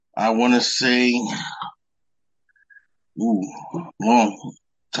I want to say, ooh, long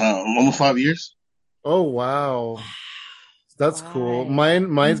time, almost 5 years. Oh wow. That's cool. Why?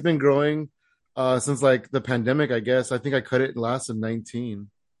 Mine's been growing since like the pandemic, I guess. I think I cut it last in 19.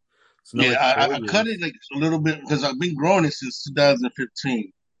 So now Yeah, like I 4 cut years. it like a little bit because I've been growing it since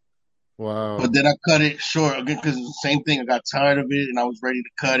 2015. But Wow. then I cut it short again because the same thing. I got tired of it and I was ready to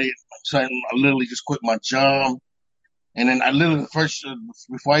cut it. So I literally just quit my job. And then I literally first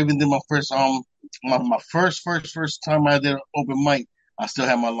before I even did my first time I did an open mic, I still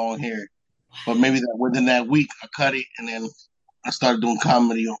had my long hair. But maybe that within that week I cut it and then I started doing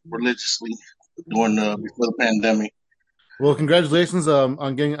comedy religiously during the before the pandemic. Well, congratulations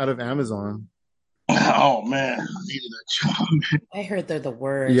on getting out of Amazon. Oh man, I needed that job. I heard they're the Yeah,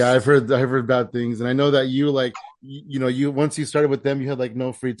 worst. I've heard bad things, and I know that you like you know you once you started with them, you had like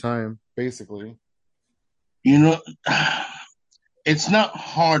no free time, basically. You know, it's not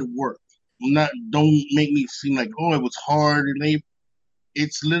hard work. Not don't make me seem like oh it was hard and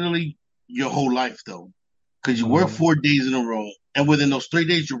it's literally your whole life though, because you work Mm. 4 days in a row, and within those 3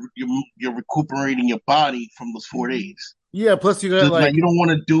 days you're recuperating your body from those 4 days. Yeah, plus you So got it's like like you don't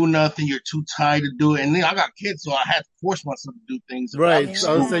want to do nothing. You're too tired to do it, and then I got kids, so I had to force myself to do things right. after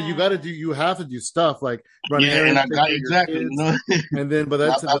So I would school. say you have to do stuff like run Yeah, and errands, I take got care of your exactly, kids, and then by I, the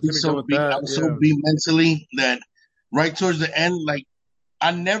I time was you're done so with beat. I that, was so yeah. beat mentally that right towards the end, like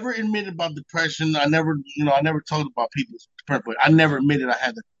I never admitted about depression. I never talked about people's depression, but I never admitted I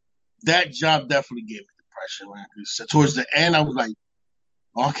had that job. Definitely gave me depression, man. 'Cause towards the end, I was like,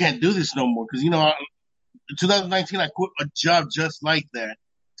 oh, I can't do this no more. Because in 2019, I quit a job just like that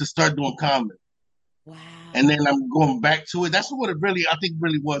to start doing comedy. And then Wow. I'm going back to it. That's what it really, I think,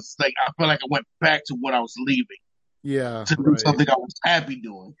 really was. Like I felt like I went back to what I was leaving Yeah, to do right. something I was happy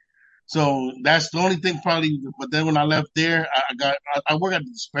doing. So that's the only thing probably. But then when I left there, I work at the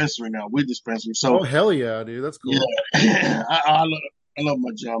dispensary now, with dispensary. Oh So hell yeah, dude, that's yeah, cool. I love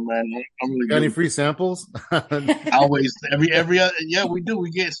my job, man. I really Got any do. free samples? I always every other yeah we do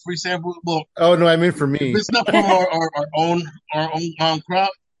we get free samples. Well, Oh no, I mean for if me. it's not from our own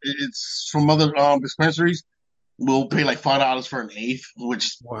crop, it's from other dispensaries. We'll pay like $5 for an eighth,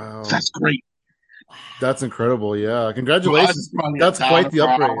 which Wow, that's great. that's Wow. incredible. Yeah, For us, it's congratulations. probably a That's quite dollar the for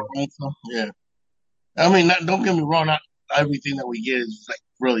our upgrade. own stuff. Yeah. I mean, don't get me wrong. Not everything that we get is like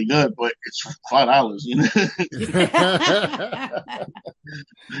really good, but it's $5,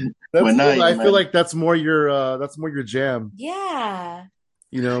 That's but not cool. yeah, I feel man. like that's more your jam, Yeah.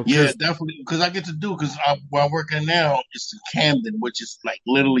 you know, Yeah, because definitely. Because I get to do because where I'm working now is in Camden, which is like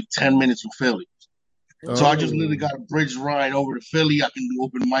literally 10 minutes from Philly. So I just literally oh, got a bridge ride over to Philly. I can do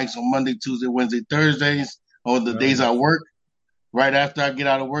open mics on Monday, Tuesday, Wednesday, Thursdays, or the days I nice. work. Right after I get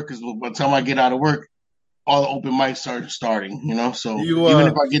out of work, because by the time I get out of work, all the open mics start starting. So You even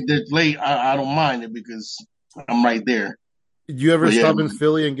if I get there late, I don't mind it because I'm right there. do you ever But yeah, stop in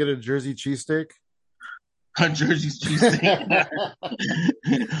Philly and get a Jersey cheesesteak? Jersey's cheesesteak.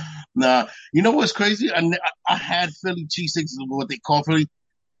 Nah, you know what's crazy? I had Philly cheesesteaks, what they call Philly.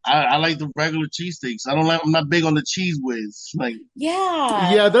 I like the regular cheesesteaks. I don't like. I'm not big on the cheese whiz. Like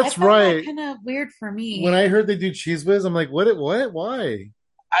Yeah. Yeah, I that's found that right. kind of weird for When I me. heard they do cheese whiz, I'm like, what? Why?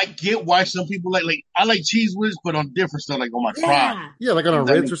 I get why some people like. I like cheese whiz, but on different stuff, like on my fries. Yeah. Yeah, like on a If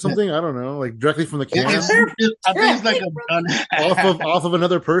that Ritz or makes sense. something. I don't know, like directly from the can, I think it's like Directly from off of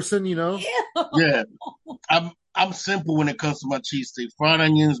another person, you know. the yeah. I'm simple when it comes to my cheesesteak: fried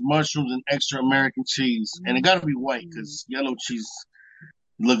onions, mushrooms, and extra American cheese, and it got to be white Ew. because yellow cheese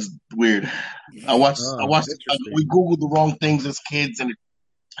looks weird. I Oh, watched. We interesting. googled the wrong things as kids, and it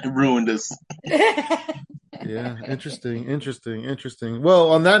ruined us. Yeah, interesting.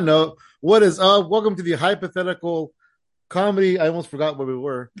 Well, on that note, what is welcome to the hypothetical comedy. I almost forgot where we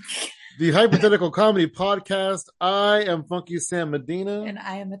were. The hypothetical comedy podcast. I am Funky Sam Medina, And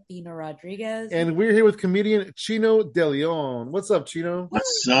I am Athena Rodriguez. and we're here with comedian Chino Deleon. What's up, Chino?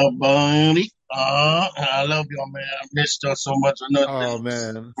 What's up, buddy? I love y'all, man. I missed y'all so much. I know it's Oh been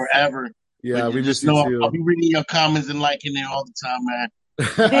man. forever, but Yeah, you we miss just you know I'll too. be reading your comments and liking it all the time, man.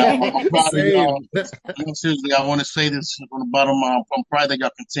 I'm proud of y'all. Same. No, seriously, I want to say this from the bottom. I'm proud that y'all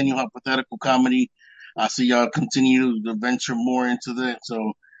continue hypothetical comedy. I see y'all continue to venture more into that.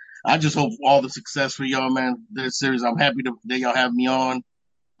 So I just hope all the success for y'all, man. This series, I'm happy that y'all have me on.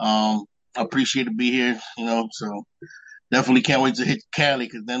 I appreciate to be here, so definitely can't wait to hit Cali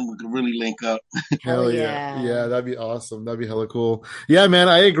because then we can really link up. Hell Hell yeah. yeah. Yeah, that'd be awesome. That'd be hella cool. Yeah, man,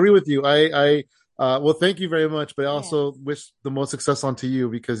 I agree with you. Well, thank you very much, but I Yes. also wish the most success onto you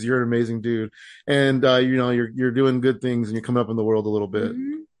because you're an amazing dude. And you're doing good things and you're coming up in the world a little bit.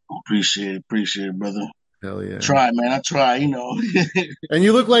 Mhm. Appreciate it, brother. Hell yeah. Try, man. I try, you know. And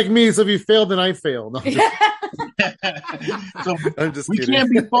you look like me, so if you fail, then I fail. No, So I'm just we kidding. can't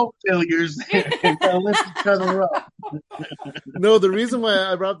be both failures. We gotta lift each other up. No, the reason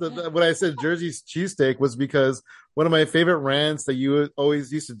why I brought when I said Jersey's cheesesteak was because one of my favorite rants that you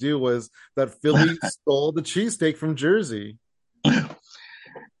always used to do was that Philly stole the cheesesteak from Jersey.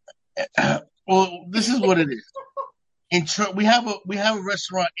 Well, this is what it is. We have a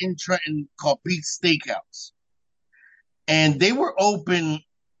restaurant in Trenton called Pete's Steakhouse, and they were open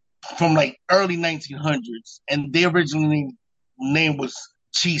from like early 1900s, and their original name was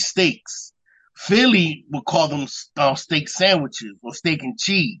cheese steaks. Philly would call them steak sandwiches or steak and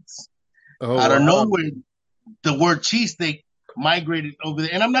cheese. Oh, Out of wow. nowhere, the word cheesesteak migrated over there,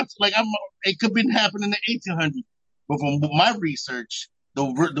 and I'm not like It could have been happening in the 1800s, but from my research, the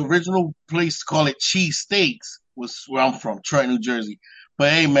original place to call it cheese steaks was where I'm from, Troy, New Jersey.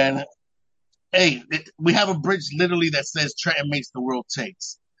 But hey, man, we have a bridge literally that says Trenton makes the world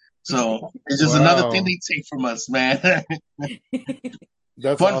taste. So it's just another thing Wow. they take from us, man.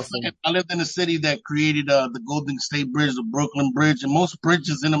 That's Fun awesome. fact: I lived in a city that created the Golden State Bridge, the Brooklyn Bridge, and most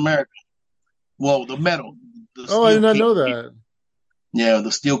bridges in America. Well, the metal, the Oh, I did steel not came. know that. Yeah,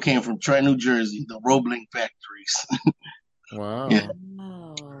 the steel came from Trenton, New Jersey, the Roebling factories. Wow. Yeah,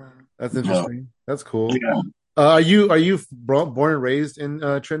 Oh. That's uh, interesting. That's cool. yeah. Are you born and raised in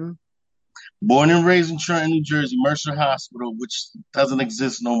Trenton? Born and raised in Trenton, New Jersey, Mercer Hospital, which doesn't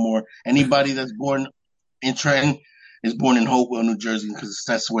exist no more. Anybody that's born in Trenton is born in Hopewell, New Jersey, because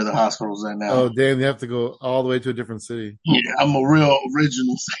that's where the hospital's at now. Oh, damn! You have to go all the way to a different city. Yeah, I'm a real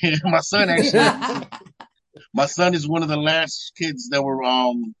original. My son is one of the last kids that were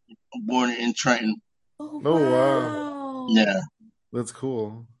born in Trenton. Oh, Oh, wow. wow. Yeah, That's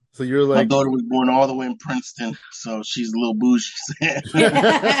cool. So you're my like, daughter was born all the way in Princeton, so she's a little bougie.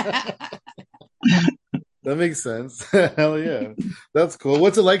 that makes sense. Hell yeah, that's cool.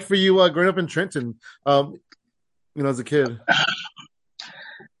 What's it like for you growing up in Trenton? As a kid.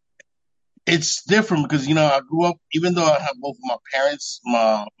 It's different because I grew up. Even though I have both of my parents,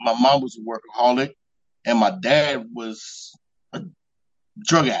 my mom was a workaholic, and my dad was a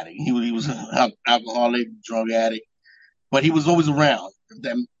drug addict. He was an alcoholic, drug addict, but he was always around. If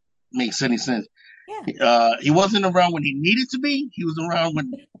that makes any sense. Yeah. He wasn't around when he needed to be. He was around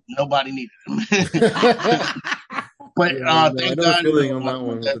when nobody needed him. But Yeah, no, I thank know the God, feeling on my that one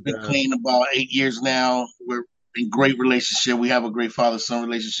with the dad's been dad. clean about 8 years now. We're in great relationship. We have a great father-son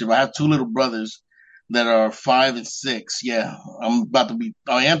relationship. I have two little brothers that are 5 and 6. Yeah, I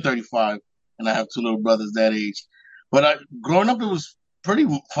am 35, and I have two little brothers that age. But growing up, it was pretty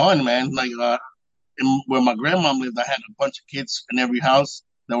fun, man. Like where my grandmom lived, I had a bunch of kids in every house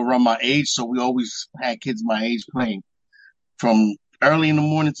that were around my age, so we always had kids my age playing from early in the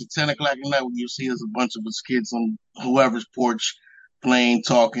morning to 10 o'clock at night. When you see us, a bunch of us kids on whoever's porch playing,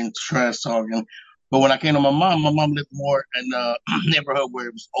 talking, trash talking. But when I came to my mom lived more in a neighborhood where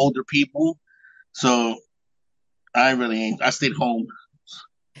it was older people, so I really ain't. I stayed home.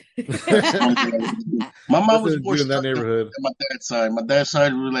 That's the only thing I really do. My mom was Nothing to more do in that strict than neighborhood. my dad's side. My dad's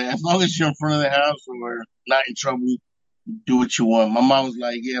side was like, as long as you're in front of the house or not in trouble, do what you want. My mom was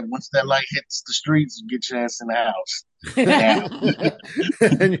like, yeah, once that light hits the streets, get your ass in the house.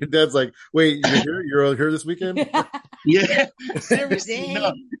 Now, And your dad's like, "Wait, you're here? You're here this weekend?" yeah, seriously,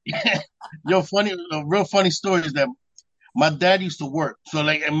 no. Dang. A real funny story is that my dad used to work. So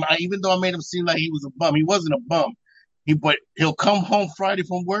like, even though I made him seem like he was a bum, he wasn't a bum. But he'll come home Friday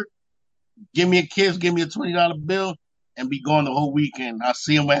from work, give me a kiss, give me a $20 bill, and be gone the whole weekend. I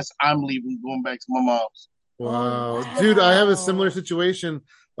see him as I'm leaving, going back to my mom's. Oh, Wow, dude, I have a similar wow. situation.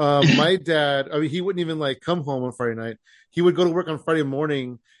 My dad, I mean, he wouldn't even like come home on Friday night. He would go to work on Friday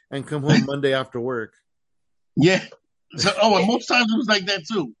morning and come home Monday after work. Yeah. So, and most times it was like that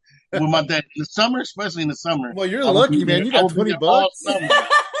too. With my dad in the summer, especially in the summer, Well, you're I would be lucky, there. man. You I got would be 20 there all bucks. summer.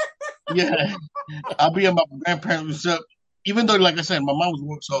 Yeah, I'll be at my grandparents' up. Even though, like I said, my mom was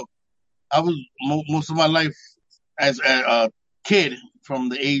work, so I was most of my life as a kid from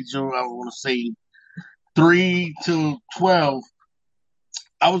the age of I want to say 3 to 12.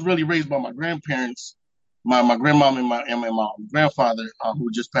 I was really raised by my grandparents, my grandmom and my grandfather, who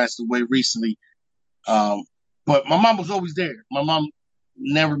just passed away recently. Um, but my mom was always there. My mom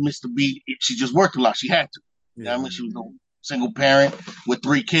never missed a beat. She just worked a lot. She had to. You know what I Yeah. mean, she was a single parent with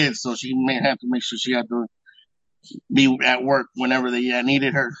 3 kids, so she may have to make sure she had to be at work whenever they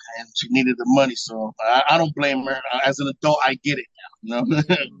needed her, and she needed the money. So I don't blame her. As an adult, I get it now. You know,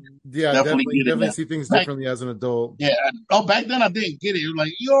 Yeah, definitely definitely, get it definitely now. see things Back, differently as an adult. yeah. Oh, back then I didn't get it. It was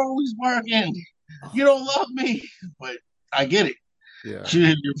like, you're always working. You don't love me, but I get it. Yeah.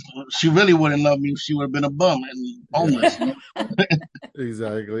 She really wouldn't love me if she would have been a bum and homeless. Yeah.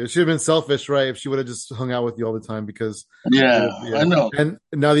 Exactly. It should have been selfish, right? If she would have just hung out with you all the time, because I know. And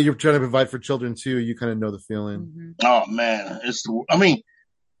now that you're trying to provide for children too, you kind of know the feeling. Mm-hmm. Oh man, I mean,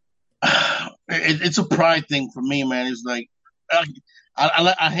 it's a pride thing for me, man. It's like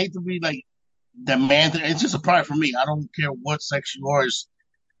I hate to be like the man. It's just a pride for me. I don't care what sex you are.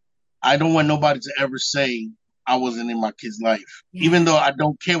 I don't want nobody to ever say I wasn't in my kid's life, even though I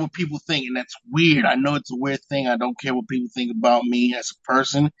don't care what people think, and that's weird. I know it's a weird thing. I don't care what people think about me as a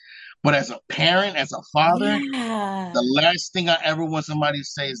person, but as a parent, as a father, Yeah. the last thing I ever want somebody to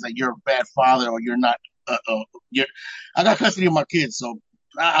say is that you're a bad father or you're not. You're. I got custody of my kids, so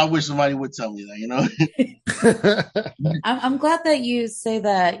I wish somebody would tell me that. You know. I'm glad that you say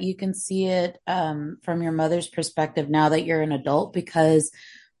that you can see it from your mother's perspective now that you're an adult, because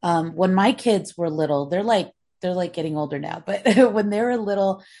when my kids were little, they're like getting older now, but when they were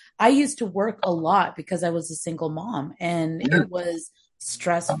little, I used to work a lot because I was a single mom, and Yeah. it was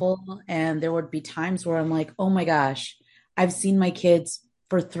stressful, and there would be times where I'm like, oh my gosh, I've seen my kids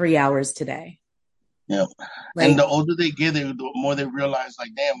for 3 hours today. Yeah. Like, And the older they get, the more they realize,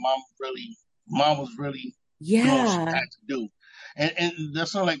 like, damn, mom was really doing what she yeah, had to do. And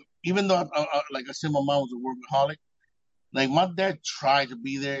that's not like, even though, like I said, my mom was a workaholic, like, my dad tried to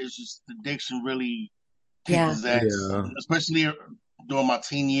be there. It's just addiction really kicked yeah, his ass, Yeah. especially during my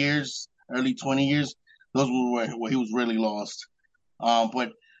teen years, early 20 years. Those were where he was really lost.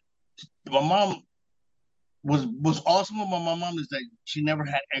 But my mom was awesome about my mom is that she never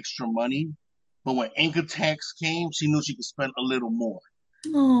had extra money. But when income tax came, she knew she could spend a little more.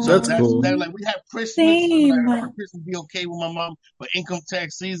 So That's that's cool. that. Like we had Christmas, same. like Christmas would be okay with my mom, but income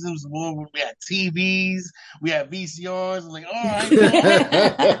tax seasons, well, we had TVs, we had VCRs. Like, all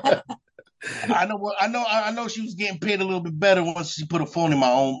right, I know she was getting paid a little bit better once she put a phone in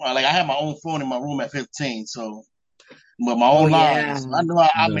my own. Like I had my own phone in my room at 15, so but my Oh own line. yeah. So I know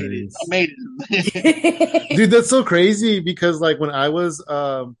I made it. I Nice. made it. Dude, that's so crazy because like when I was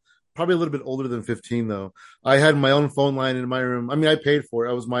probably a little bit older than 15 though, I had my own phone line in my room. I mean, I paid for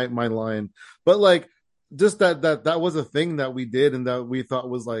it. It was my line. But like just that was a thing that we did and that we thought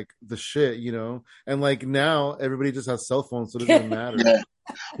was like the shit, you know? And like now everybody just has cell phones, so it doesn't even matter. Yeah.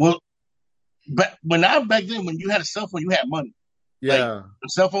 Well, but back then when you had a cell phone, you had money. Like Yeah. the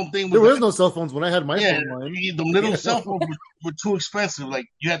cell phone thing There was was like, no cell phones when I had my yeah, phone line. the You little cell know? phones were too expensive. Like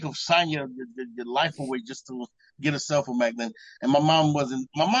you had to sign your life away just to get a cell phone back then. And my mom wasn't.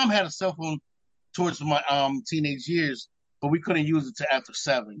 My mom had a cell phone towards my teenage years, but we couldn't use it till after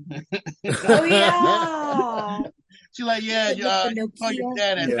 7. Oh yeah. She's like, yeah, With the you call your Nokia.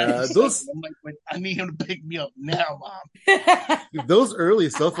 dad after Yeah, 7. those I'm like, but I need him to pick me up now, mom. those early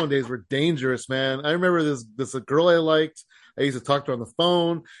cell phone days were dangerous, man. I remember this a girl I liked. I used to talk to her on the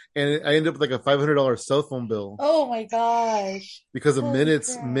phone, and I ended up with like a $500 cell phone bill Oh my gosh. because of Holy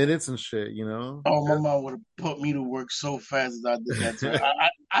minutes, crap. minutes and shit. You know. Oh, my mom would have put me to work so fast as I did that to her.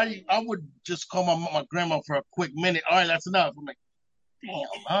 I would just call my grandma for a quick minute. All right, that's enough. I'm like, damn,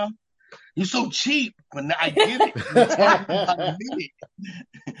 mom, you're so cheap. But now I get it. You talking about a minute.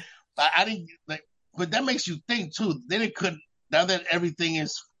 I didn't like, but that makes you think too. Then it could now that everything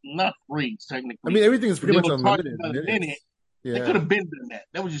is not free I technically. mean, everything is But pretty they much will charge you unlimited another minute. minutes. They could Yeah, have been doing that.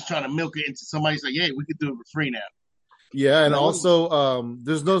 They were just trying to milk it into somebody's like, yeah, we could do it for free now. yeah, and Like, what? also,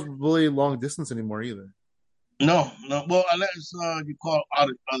 there's no really long distance anymore either. No, no. Well, unless you call out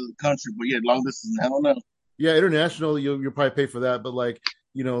of the country, but yeah, long distance. I don't know. Yeah, international, you'll probably pay for that, but like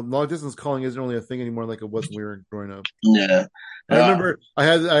long distance calling isn't really a thing anymore like it was when we were growing up. Yeah. I Uh, remember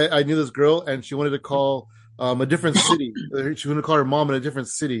I knew this girl and she wanted to call a different city. She wanted to call her mom in a different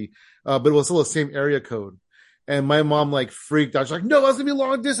city, but it was still the same area code. And my mom like freaked out. She's like, "No, that's gonna be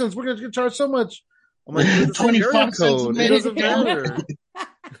long distance. We're gonna get charged so much." I'm like, "But it's the same area 25 cents a code. It minute. doesn't matter."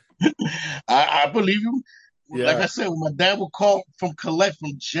 I believe you. Like I Yeah. said, when my dad would call from collect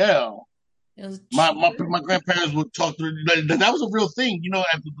from jail, It was my grandparents would talk to that was a real thing. You know,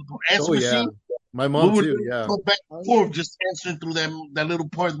 at the answer Oh yeah. machine, My we mom would too. Yeah. go back oh and yeah. forth just answering through that little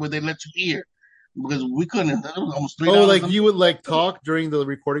part where they let you hear because we couldn't. That was almost Oh, $3 like a you would like talk during the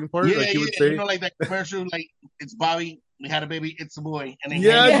recording part, Yeah, like you yeah. would You say, know, like that commercial, like it's Bobby, we had a baby, it's a boy, and then hang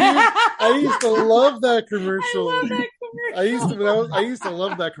 "Yeah, up. dude." I used to love that I love commercial. that I used to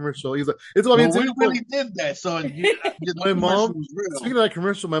love that commercial. He's like, it's about me. Well, It's we like, really did that, so the my commercial mom. was Speaking of that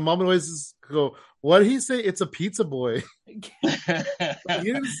commercial, my mom would always just go, "What did he say? It's a pizza boy." real. Like,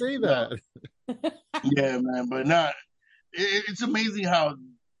 he didn't say No, that. yeah, man, but not. It's amazing how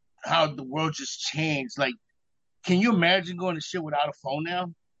the world just changed. Like, can you imagine going to shit without a phone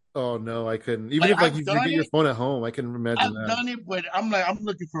now? Oh no, I couldn't. Even Like if like I've you done forget your it, phone at home, I can imagine I've that. done it, but I'm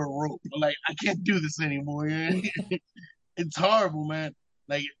looking for a rope. Like I can't do this anymore. It's horrible, man.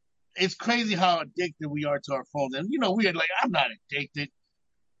 Like it's crazy how addicted we are to our phones. And we're like, I'm not addicted.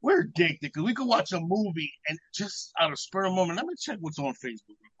 We're addicted because we could watch a movie and just out of spur of moment, let me check what's on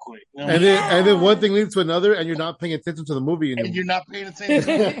Facebook real quick. You know what I And mean? then one Yeah. thing leads to another, and you're not paying attention to the movie And anymore. you're not paying attention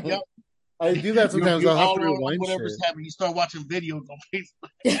to it. Yep. I do that sometimes. You're I'll have to all on rewind whatever's shit. happening. You start watching videos on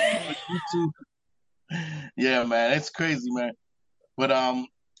Facebook, YouTube. Yeah, man, it's crazy, man. But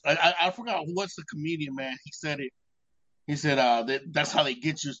I forgot what's the comedian, man. He said it. He said that's how they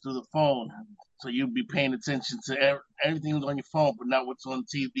get you through the phone. So you'll be paying attention to everything that's on your phone, but not what's on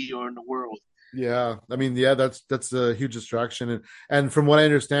TV or in the world. Yeah, I mean, yeah, that's a huge distraction, and from what I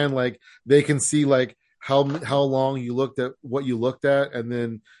understand, like they can see like how long you looked at what you looked at, and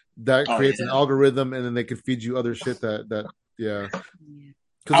then that Oh creates an yeah, algorithm, and then they can feed you other shit that yeah.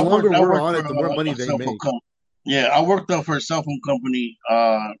 Because I the worked. longer I we're worked on for it, the more money a they cell phone make. company. Yeah, I worked for a cell phone company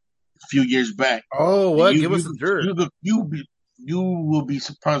a few years back. Oh, And what? Give us the dirt. you will be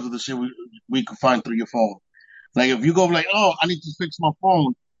surprised with the shit we can find through your phone. Like if you go like, oh, I need to fix my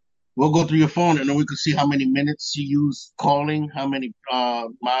phone. We'll go through your phone and then we can see how many minutes you use calling, how many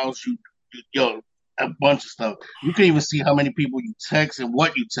miles yo, a bunch of stuff. You can even see how many people you text and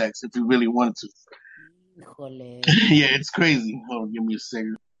what you text if you really wanted to. Híjole. Yeah, it's crazy. Hold on, give me a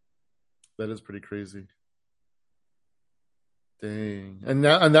second. That is pretty crazy. Dang, and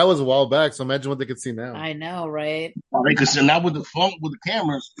that was a while back. So imagine what they could see now. I know, right? Because now with the phone, with the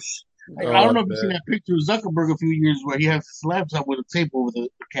cameras, I Oh, don't I know if you've seen bet. that picture of Zuckerberg a few years where he has his laptop with a tape over the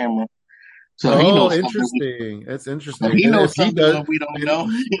camera. So he Oh, knows something. interesting. It's If interesting. he And knows if he something does, that we don't and know.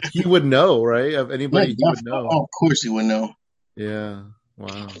 he would know, right? Of Yeah, anybody, he would definitely. know. Oh, of course he would know. Yeah.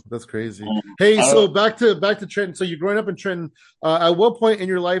 Wow, that's crazy. Hey, I so don't, back to Trenton. So you're growing up in Trenton. At what point in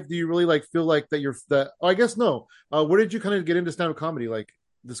your life do you really like feel like that you're that? Oh, I guess no. Where did you kind of get into stand-up comedy, like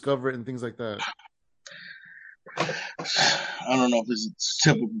discover it and things like that? I don't know if this is a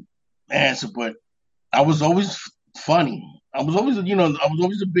typical answer, but I was always funny. I was always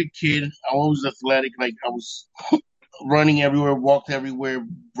a big kid. I was always athletic. Like I was running everywhere, walked everywhere,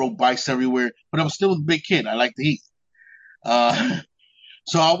 rode bikes everywhere, but I was still a big kid. I liked to eat. Uh,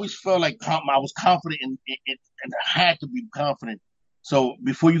 so I always felt like I was confident and I had to be confident. So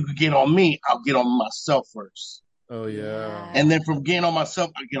before you could get on me, I'll get on myself first. Oh yeah. And Yeah. then from getting on myself,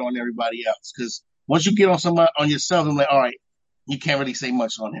 I get on everybody else. Because once you get on somebody on yourself, I'm like, all right, you can't really say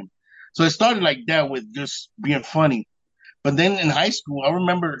much on him. So it started like that with just being funny. But then in high school, I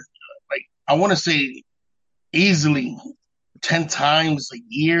remember like I want to say easily 10 times a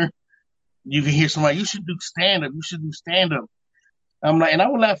year, you can hear somebody, you should do stand up, you should do stand up. I'm like, and I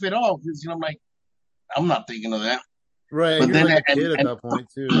would laugh it off because I'm like, I'm not thinking of that. Right, and But you're then like a kid at that point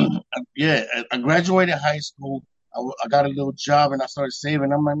too. yeah, I graduated high school. I got a little job and I started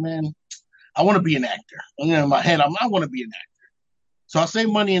saving. I'm like, man, I want to be an actor. In my head, I want to be an actor. So I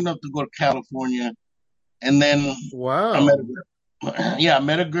saved money enough to go to California, and then I met a Wow. girl. Yeah, I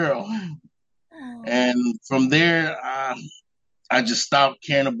met a girl, Oh, and from there, I just stopped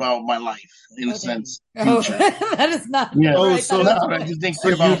caring about my life in a oh dang. sense, Oh, future. that is not Yeah, where Oh, I thought so it no, was I going. just didn't so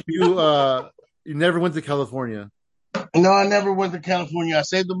care about my future. you never went to California. No, I never went to California. I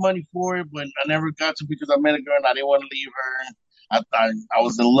saved the money for it, but I never got to because I met a girl and I didn't want to leave her. I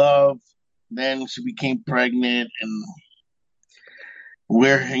was in love. Then she became pregnant, and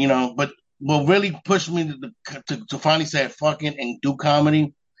but what really pushed me to finally say fuck it and do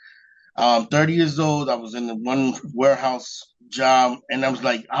comedy. 30 years old. I was in the one warehouse job, and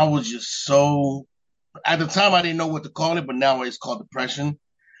I was just so. At the time, I didn't know what to call it, but now it's called depression.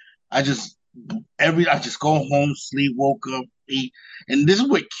 I just I just go home, sleep, woke up, eat, and this is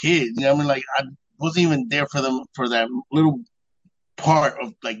with kids. You know, what I mean, like I wasn't even there for them for that little part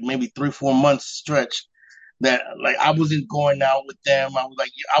of like maybe 3 4 months stretch that like I wasn't going out with them. I was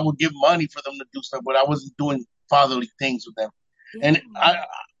like I would give money for them to do stuff, but I wasn't doing fatherly things with them. Yeah. And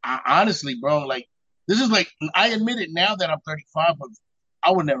I honestly, bro, like this is like I admit it now that I'm 35, but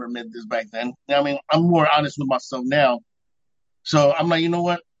I would never admit this back then. You know what I mean, I'm more honest with myself now. So I'm like, you know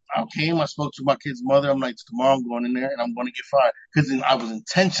what? I came, I spoke to my kid's mother. I'm like, tomorrow I'm going in there and I'm going to get fired. Because I was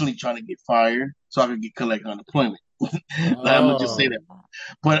intentionally trying to get fired so I could get collect unemployment. I'm going to just say Oh, that.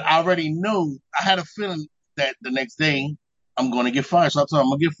 But I already knew, I had a feeling that the next day I'm going to get fired. So I told him, I'm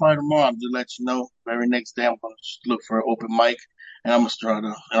going to get fired tomorrow. I'm just let you know. Very next day, I'm going to look for an open mic and I'm going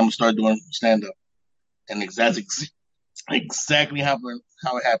to start doing stand up. And exactly how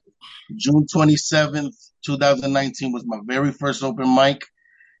it happened. June 27th, 2019 was my very first open mic,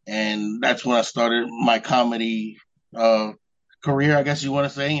 and that's when I started my comedy career, I guess you want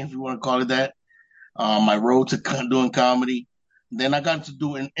to say, if you want to call it that. My road to doing comedy. Then I got to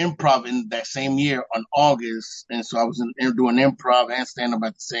do an improv in that same year on August, and so I was doing improv and stand up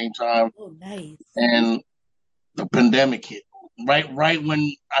at the same time. Oh, nice. And the pandemic hit right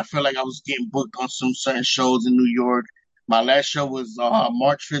when I felt like I was getting booked on some certain shows in New York. My last show was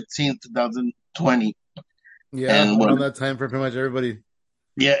March 15th, 2020, Yeah, and around that time for pretty much everybody.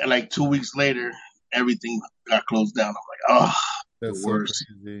 yeah, like 2 weeks later, everything got closed down. I'm like, oh, the That's so worst.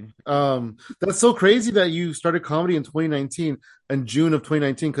 crazy. That's so crazy that you started comedy in 2019 and June of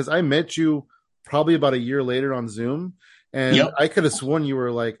 2019 because I met you probably about a year later on Zoom, and Yep. I could have sworn you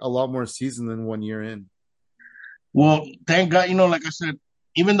were like a lot more seasoned than 1 year in. Well, thank God, like I said,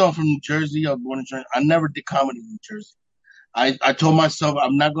 even though I'm from New Jersey, I was born in Jersey, I never did comedy in New Jersey. I told myself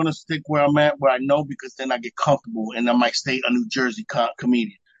I'm not going to stick where I'm at, where I know, because then I get comfortable and I might stay a New Jersey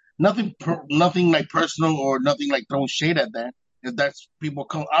comedian. Nothing like personal or nothing like throwing shade at that. If that's people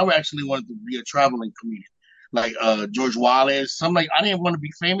come, I actually wanted to be a traveling comedian, like George Wallace. I'm like, I didn't want to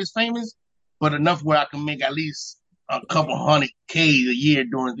be famous, but enough where I can make at least a couple hundred K a year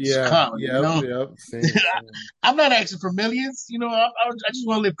doing Yeah, comedy. yep, same. I'm not asking for millions. I just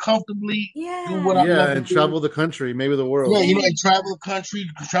want to live comfortably, do what I Yeah, love to and do. travel the country, maybe the Yeah, world. and travel the country,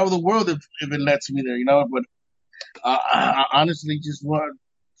 travel the world if it lets me there. But I honestly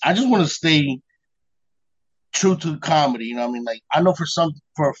I just want to stay true to comedy. You know what I mean? Like, I know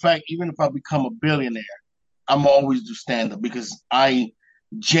for a fact, even if I become a billionaire, I'm always do stand up because I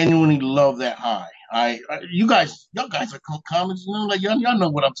genuinely love that high. Y'all guys are comics, like y'all know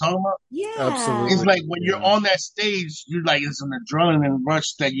what I'm talking about. It's Absolutely. Yeah. like when you're on that stage, you're like, it's an adrenaline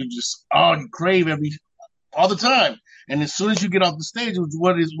rush that you crave all the time. And as soon as you get off the stage,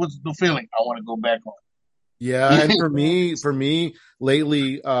 what's the feeling? I want to go back on. Yeah, and for me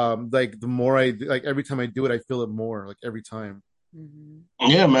lately, like the more like every time I do it, I feel it more, like every time. Mhm.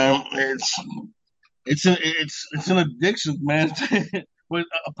 Yeah, man, it's an addiction, man, but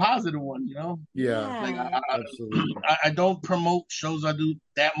a positive one. Yeah, Like Yeah. absolutely. I don't promote shows I do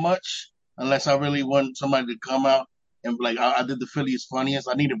that much unless I really want somebody to come out and like I did the Philly's Funniest.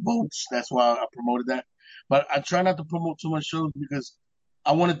 I needed votes, that's why I promoted that. But I try not to promote too much shows because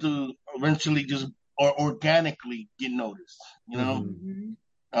I wanted to eventually just or organically get noticed. You know, Hmm.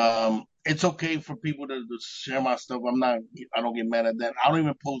 Mhm. it's okay for people to share my stuff. I don't get mad at that. I don't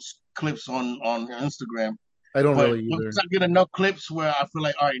even post clips on Instagram. I don't But really once either. I get enough clips where I feel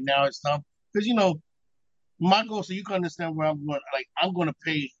like, all right, now it's time. Because, my goal, so you can understand where I'm going. Like, I'm going to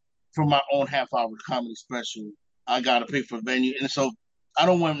pay for my own half-hour comedy special. I got to pay for venue. And so I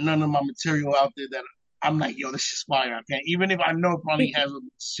don't want none of my material out there that I'm like, yo, this is fire. I can't. Even if I know it probably has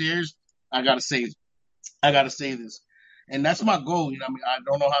shares, I got to say it. I got to say this. And that's my goal. I mean, I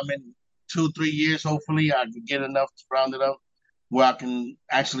don't know how many, 2, 3 years, hopefully, I can get enough to round it up where I can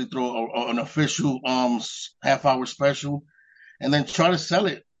actually throw an official half-hour special and then try to sell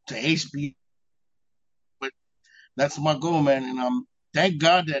it to HBO. But that's my goal, man. And thank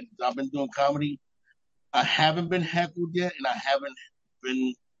God that I've been doing comedy. I haven't been heckled yet, and I haven't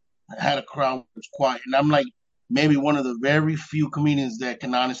been had a crowd that's quiet. And I'm like maybe one of the very few comedians that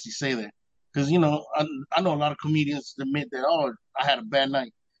can honestly say that. Because I know a lot of comedians admit that, oh, I had a bad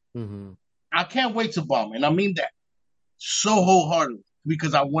night. Hmm. I can't wait to bomb, and I mean that so wholeheartedly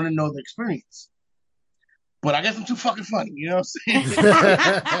because I want to know the experience. But I guess I'm too fucking funny, you know what I'm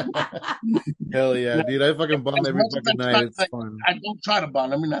saying? Hell yeah, dude! I fucking bomb As every much as fucking night. It's fun. I don't try to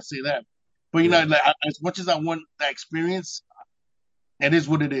bond. Let me not say that. But Yeah, like, as much as I want that experience, it is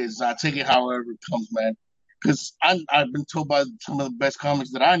what it is. I take it however it comes, man. Because I've been told by some of the best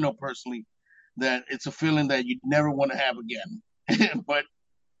comics that I know personally that it's a feeling that you never want to have again. But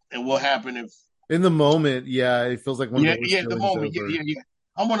it will happen if in the moment, yeah, it feels like one of the worst at the feelings moment, ever. yeah.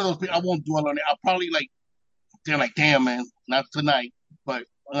 I'm one of those people. I won't dwell on it. I'll probably like they're like, damn, man, not tonight. But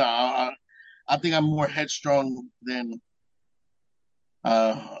I think I'm more headstrong than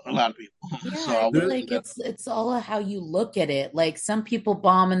a lot of people. Yeah, So I I feel won't do like that. it's all how you look at it. Like some people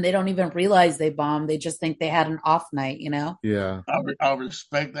bomb and they don't even realize they bombed. They just think they had an off night, you know? Yeah. I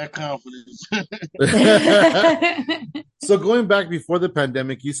respect that confidence. So going back before the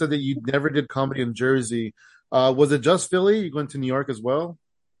pandemic, you said that you never did comedy in Jersey. Was it just Philly? You went to New York as well?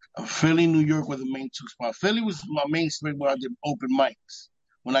 Philly, New York were the main two spots. Philly was my main spot where I did open mics.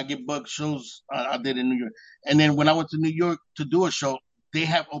 When I get booked shows, I did in New York. And then when I went to New York to do a show, they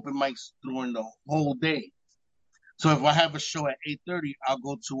have open mics during the whole day. So if I have a show at 8:30, I'll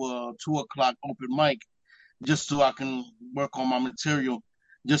go to a 2 o'clock open mic just so I can work on my material,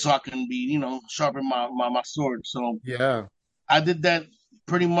 just so I can be, sharpen my sword. So Yeah. I did that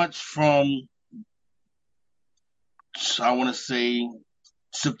pretty much from I want to say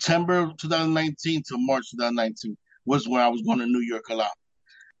September 2019 to March 2019 was when I was going to New York a lot.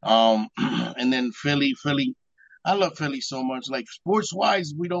 And then Philly. I love Philly so much. Like sports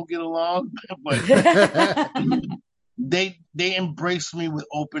wise, we don't get along, but they embrace me with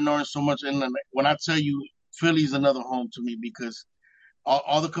open arms so much. And then when I tell you, Philly's another home to me because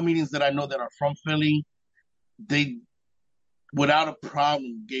all the comedians that I know that are from Philly, they without a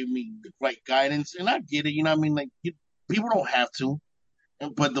problem gave me the right guidance. And I get it, you know what I mean? Like people don't have to,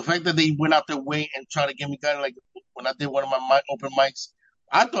 but the fact that they went out their way and tried to give me guidance, like when I did one of my open mics,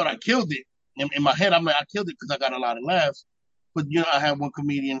 I thought I killed it. In my head, I'm like, I killed it because I got a lot of laughs. But I had one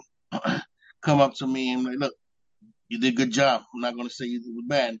comedian come up to me and like, look, you did a good job. I'm not going to say you did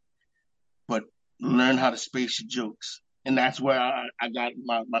bad, but learn how to space your jokes. And that's where I got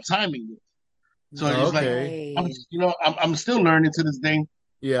my timing. So it's like, I'm still learning to this day.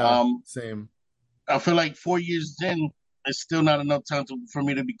 Yeah, same. I feel like 4 years in, it's still not enough time for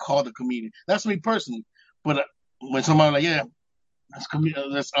me to be called a comedian. That's me personally. But when somebody like, yeah, that's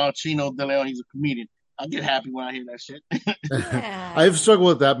Chinno Deleon, he's a comedian. I get happy when I hear that shit. Yeah. I've struggled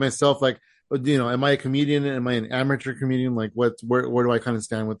with that myself. Like, am I a comedian? Am I an amateur comedian? Like, where do I kind of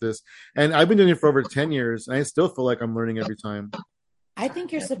stand with this? And I've been doing it for over 10 years, and I still feel like I'm learning every time. I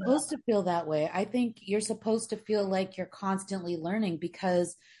think you're supposed to feel that way. I think you're supposed to feel like you're constantly learning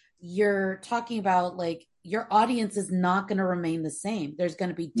because you're talking about like your audience is not going to remain the same. There's going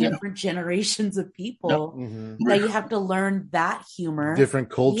to be different generations of people that you have to learn that humor. Different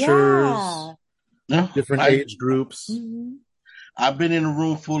cultures, different age groups. Mm-hmm. I've been in a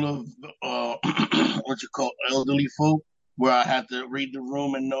room full of what you call elderly folk where I had to read the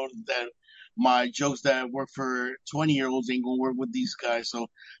room and know that my jokes that work for 20-year-olds ain't gonna work with these guys. So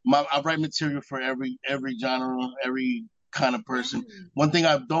I write material for every genre, every kind of person. One thing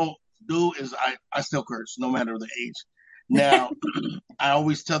I don't do is I still curse no matter the age. Now I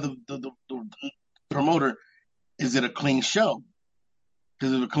always tell the promoter, is it a clean show?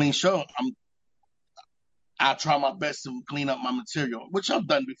 Because if it's a clean show, I'll try my best to clean up my material, which I've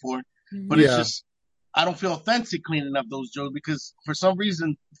done before. But it's just I don't feel authentic cleaning up those jokes because for some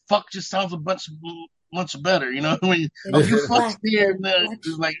reason, fuck just sounds much better. You know, when a few fucks here,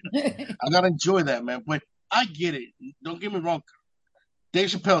 it's like I gotta enjoy that, man. But I get it. Don't get me wrong. Dave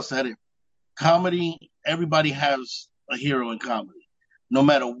Chappelle said it. Comedy, everybody has a hero in comedy. No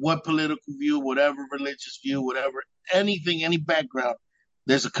matter what political view, whatever religious view, whatever, anything, any background,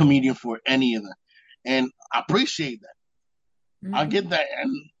 there's a comedian for any of them. And I appreciate that. I get that.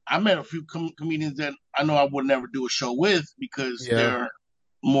 And I met a few comedians that I know I would never do a show with because they're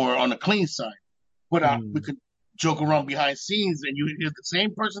more on the clean side. But we could joke around behind scenes and you hear the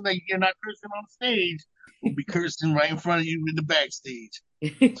same person that you're not cursing on stage will be cursing right in front of you in the backstage.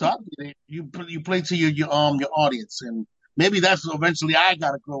 So I get it. You play to your audience. And maybe that's eventually I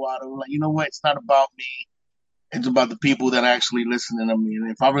got to grow out of it. Like, you know what? It's not about me. It's about the people that are actually listening to me.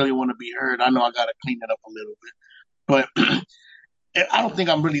 And if I really want to be heard, I know I got to clean it up a little bit. But I don't think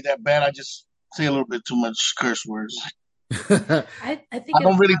I'm really that bad. I just say a little bit too much curse words. I think I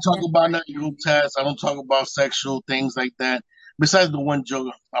don't really talk about nothing grotesque. I don't talk about sexual things like that. Besides the one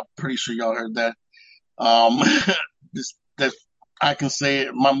joke, I'm pretty sure y'all heard that. That I can say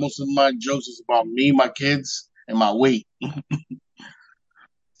it. Most of my jokes is about me, my kids, and my weight.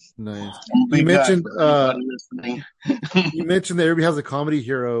 Nice. You mentioned you mentioned that everybody has a comedy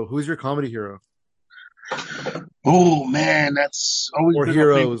hero. Who's your comedy hero? Oh man, that's always or been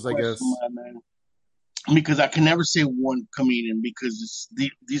heroes, I guess. Man. Because I can never say one comedian because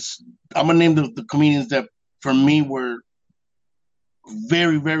these I'm gonna name the comedians that for me were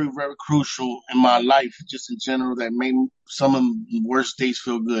very, very, very crucial in my life, just in general, that made some of the worst days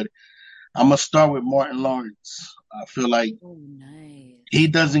feel good. I'm gonna start with Martin Lawrence. I feel like he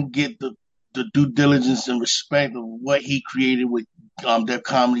doesn't get the due diligence and respect of what he created with Def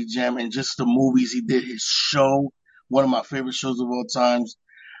Comedy Jam and just the movies he did. His show, one of my favorite shows of all times.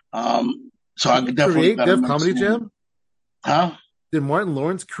 So I could definitely create Def Comedy Jam. Huh? Did Martin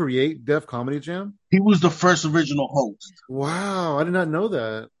Lawrence create Def Comedy Jam? He was the first original host. Wow, I did not know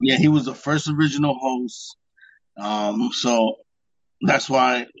that. Yeah, he was the first original host. So that's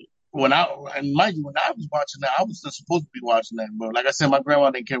why when I was watching that, I was just supposed to be watching that. But like I said, my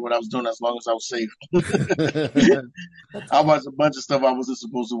grandma didn't care what I was doing as long as I was safe. I watched a bunch of stuff I wasn't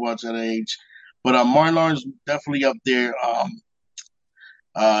supposed to watch at that age. But Martin Lawrence definitely up there.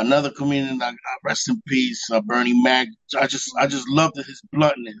 Another comedian, rest in peace, Bernie Mac. I just loved his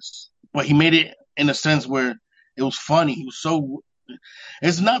bluntness, but he made it in a sense where it was funny. He was so.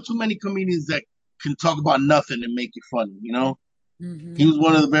 It's not too many comedians that can talk about nothing and make it funny. You know, he was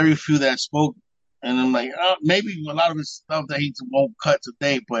one of the very few that spoke And I'm like, maybe a lot of his stuff that he won't cut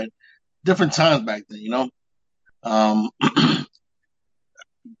today, but different times back then, you know. Um,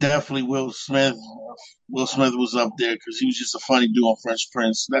 definitely Will Smith. Will Smith was up there because he was just a funny dude on Fresh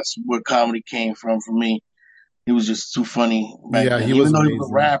Prince. That's where comedy came from for me. He was just too funny back Yeah, then. he Even was though he was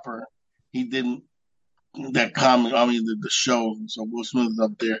a amazing. rapper, he didn't that comedy. I mean, the show. So Will Smith is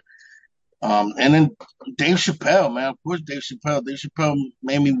up there. And then Dave Chappelle, man. Of course, Dave Chappelle. Dave Chappelle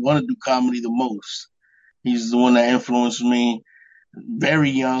made me want to do comedy the most. He's the one that influenced me. Very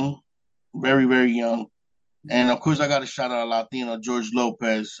young, very very young. And of course, I got to shout out Latino George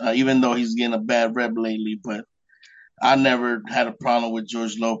Lopez, even though he's getting a bad rep lately. But I never had a problem with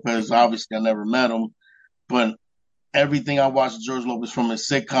George Lopez. Obviously, I never met him, but everything I watched George Lopez from his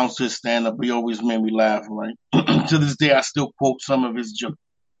sitcoms to his stand up, he always made me laugh. Right to this day, I still quote some of his jokes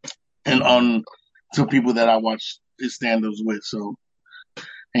and Yeah. on to people that I watch his stand ups with. So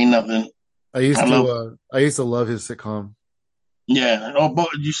ain't nothing. I love. I used to love his sitcom. Yeah. Oh, but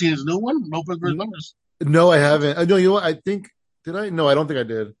you seen his new one, Lopez versus N- Lopez? No, I haven't. No, you know what? I think did I? No, I don't think I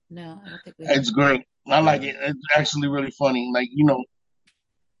did. No, I don't think we have. It's great. I like Yeah, it. It's actually really funny. Like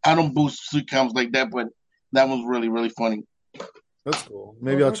I don't boost sitcoms like that, but that one's really really funny. that's cool. Well,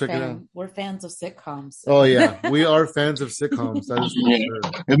 Maybe I'll check it out. we're fans of sitcoms, Oh so yeah, we are fans of sitcoms. That is for Yeah.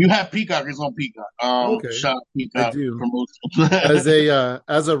 sure. If you have Peacock, it's on Peacock. Okay, Shout out I Peacock do. promotion.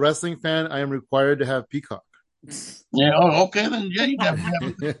 As a wrestling fan, I am required to have Peacock. Yeah. Oh, okay. Then yeah, you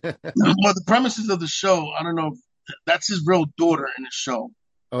definitely have it. Well, the premises of the show, I don't know if that's his real daughter in the show.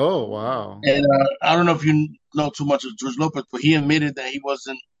 Oh wow. And I don't know if you know too much of George Lopez, but he admitted that he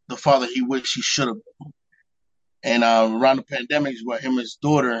wasn't the father he wished he should have been. And around the pandemic is where him and his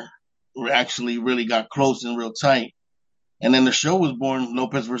daughter were actually really got close and real tight. And then the show was born,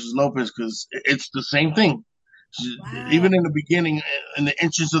 Lopez versus Lopez, because it's the same thing. wow. Even in the beginning, in the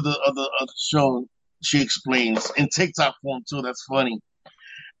entrance of the show, she explains in TikTok form too. That's funny.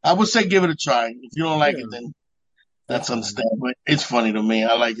 I would say give it a try. If you don't like it, Yeah, then that's definitely. understandable. But it's funny to me.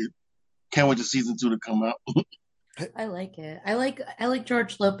 I like it. Can't wait for season 2 to come out. I like it. I like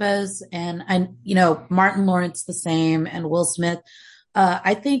George Lopez and Martin Lawrence the same and Will Smith.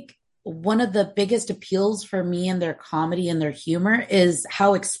 I think one of the biggest appeals for me in their comedy and their humor is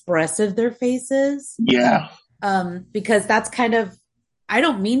how expressive their face is. Yeah. Because that's kind of I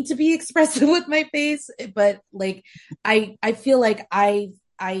don't mean to be expressive with my face, but like I feel like I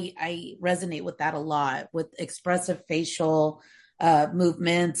resonate with that a lot with expressive facial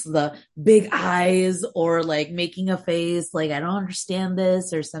movements, the big eyes, or like making a face like I don't understand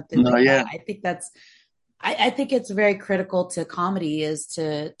this or something No, like yeah. that. I think it's very critical to comedy is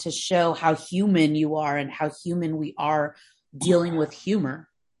to show how human you are and how human we are dealing with humor.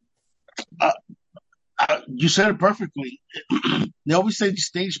 Uh, you said it perfectly. They always say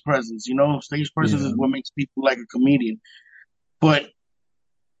stage presence. Stage presence is Yeah. what makes people like a comedian. But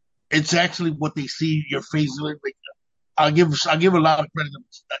it's actually what they see your face like. I'll give a lot of credit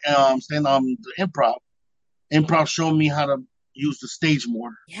to the improv. Improv showed me how to use the stage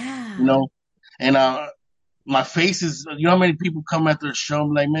more. You Yeah. know, and my face is. You know how many people come at the show?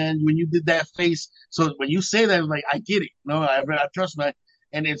 I'm like, man, when you did that face. So when you say that, I'm like, I get it. I trust me.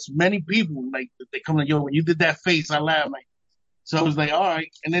 And it's many people like they come to when you did that face, I laugh like. So I was like, all right.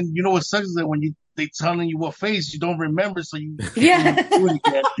 And then you know what sucks is that when they telling you what face you don't remember, so you can't even Yeah. do it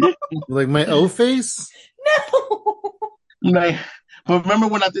again. Like my O face. No. Like, but remember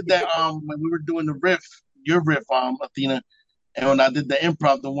when I did that? When we were doing the riff, your riff, Athena, and when I did the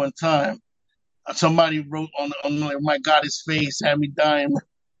improv the one time, somebody wrote on like, my God, his face had me dying.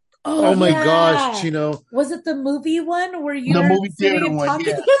 Oh Oh my gosh, yeah. Chino. Was it the movie one where The you're movie sitting theater and one, talking?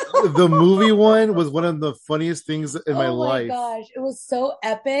 yeah. The movie one was one of the funniest things in my Oh my life. gosh, it was so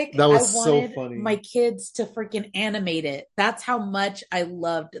epic. That I was so wanted funny. my kids to freaking animate it. That's how much I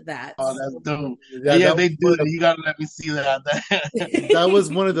loved that. Oh, that's dope. Yeah, Yeah, that was they do. You gotta let me see that. that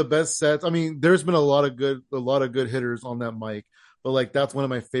was one of the best sets. I mean, there's been a lot of good hitters on that mic, but like that's one of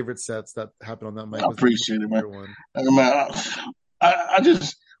my favorite sets that happened on that mic I was the movie appreciate it, man. theater one. Man, I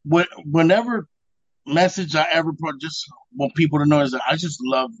just whenever message I ever put, just want people to know is that I just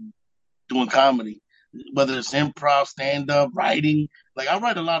love doing comedy, whether it's improv, stand up, writing. Like I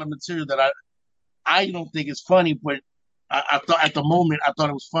write a lot of material that I don't think is funny, but I thought at the moment I thought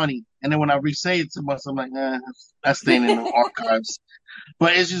it was funny, and then when I re-say it to myself, I'm like, that's staying in the archives.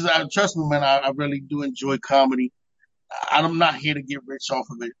 But it's just, trust me, man, I really do enjoy comedy. I'm not here to get rich off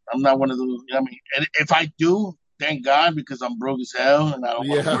of it. I'm not one of those. I mean, and if I do, thank God because I'm broke as hell and I don't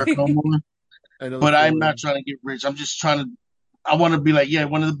want to Yeah, work no more. I know the But I'm not feeling. trying to get rich. I'm just trying to. I want to be like, yeah,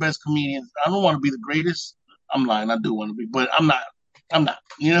 one of the best comedians. I don't want to be the greatest. I'm lying. I do want to be, but I'm not. I'm not.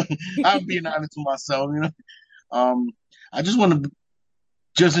 I'm being honest with myself. I just want to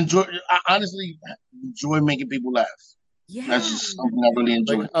just enjoy. I honestly enjoy making people laugh. Yeah. That's just something I really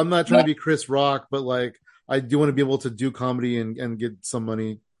enjoy. Like, I'm not trying to be Chris Rock, but like I do want to be able to do comedy and get some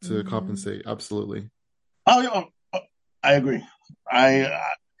money to compensate. Absolutely. Oh, yeah, I agree. I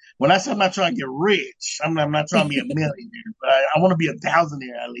when I say I'm not trying to get rich, I'm not trying to be a millionaire, but I want to be a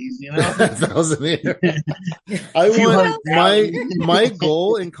thousandaire at least. Thousandaire. I want my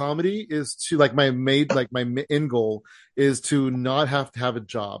goal in comedy is to like my end goal is to not have to have a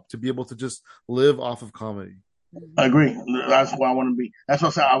job, to be able to just live off of comedy. I agree. That's why I want to be. That's what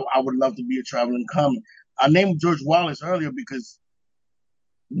I said. I would love to be a traveling comic. I named George Wallace earlier because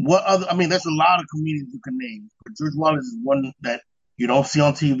what other? I mean, there's a lot of comedians you can name, but George Wallace is one that you don't see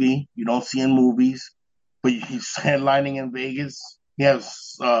on TV, you don't see in movies, but he's headlining in Vegas. He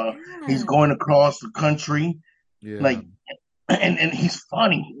has, he's going across the country, like, and he's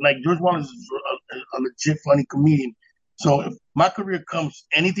funny. Like George Wallace is a legit funny comedian. So if my career comes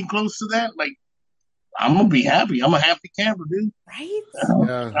anything close to that, like, I'm gonna be happy. I'm a happy camper, dude. Right?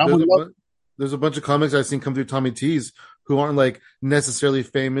 Yeah. There's a bunch of comics I've seen come through Tommy T's who aren't like necessarily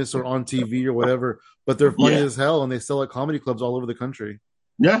famous or on TV or whatever, but they're funny as hell and they sell at comedy clubs all over the country.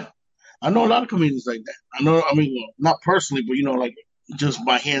 Yeah. I know a lot of comedians like that. I mean, well, not personally, but like just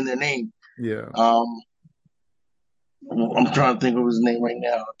by hearing their name. Yeah. I'm trying to think of his name right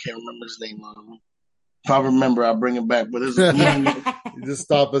now. I can't remember his name. If I remember, I'll bring it back. But there's just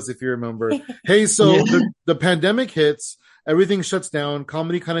stop us if you remember. Hey, so the pandemic hits, everything shuts down,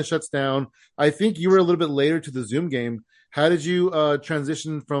 comedy kind of shuts down. I think you were a little bit later to the Zoom game. How did you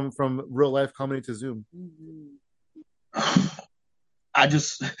transition from real life comedy to Zoom? I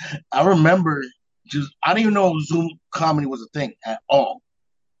remember I didn't even know Zoom comedy was a thing at all.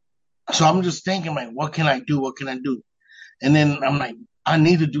 So I'm just thinking, like, what can I do? What can I do? And then I'm like, I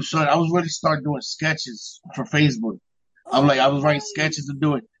need to do something. I was ready to start doing sketches for Facebook. I was writing sketches to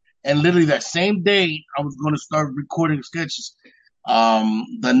do it. And literally that same day, I was going to start recording sketches.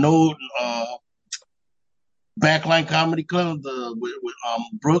 The Backline Comedy Club, with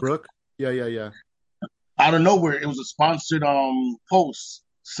Brooke. Yeah. Out of nowhere, it was a sponsored post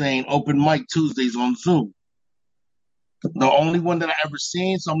saying open mic Tuesdays on Zoom. The only one that I ever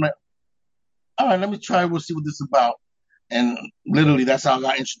seen. So I'm like, all right, let me try. We'll see what this is about. And literally, that's how I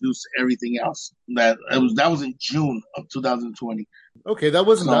got introduced to everything else. That was in June of 2020. Okay, that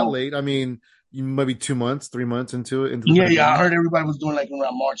wasn't that late. I mean, maybe 2 months, 3 months into it. I heard everybody was doing like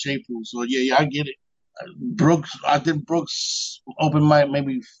around March, April. So yeah, I get it. I did Brooks open mic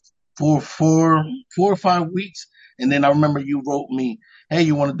maybe for 4 or 5 weeks, and then I remember you wrote me, "Hey,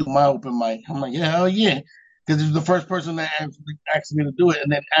 you want to do my open mic?" I'm like, "Yeah, hell yeah." Because he was the first person that asked me to do it.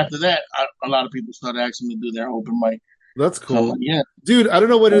 And then after that, a lot of people started asking me to do their open mic. That's cool. So like, yeah. Dude, I don't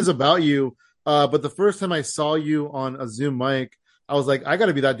know what it is about you, but the first time I saw you on a Zoom mic, I was like, I got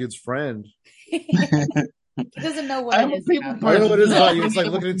to be that dude's friend. He doesn't know what it is. I don't know what it is about you. It's like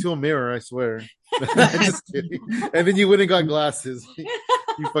looking into a mirror, I swear. Just kidding. And then you went and got glasses.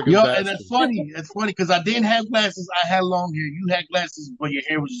 You fucking bastard. And that's funny. It's funny because I didn't have glasses. I had long hair. You had glasses, but your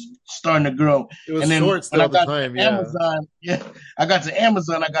hair was starting to grow. It was short still at the time. Amazon, I got to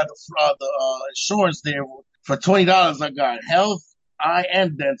Amazon. I got the insurance there for $20. I got health, eye,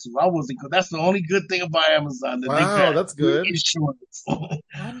 and dental. I wasn't because that's the only good thing about Amazon. Wow, that's good. Insurance.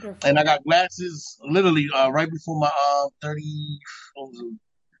 Wonderful. And I got glasses literally right before my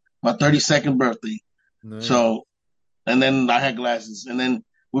 32nd birthday. Nice. So, and then I had glasses, and then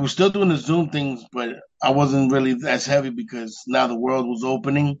we were still doing the Zoom things, but I wasn't really as heavy because now the world was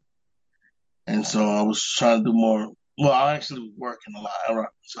opening, and so I was trying to do more. Well, I actually was working a lot,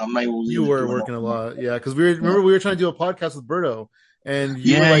 so I'm not able to. You were working a lot, yeah. Because we were trying to do a podcast with Berto, and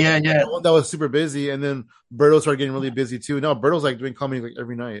you were the one that was super busy, and then Berto started getting really busy too. Now Berto's like doing comedy like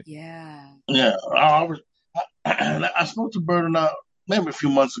every night. Yeah. I spoke to Berto maybe a few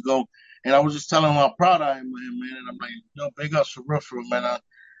months ago. And I was just telling him how proud I am of him, man. And I'm like, big ups for real, man.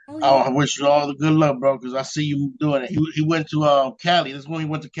 I wish you all the good luck, bro, because I see you doing it. He went to Cali. This is when he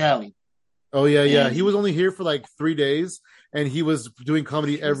went to Cali. Oh, yeah. He was only here for like 3 days, and he was doing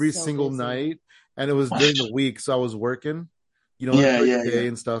comedy every single night. And it was during the week, so I was working, day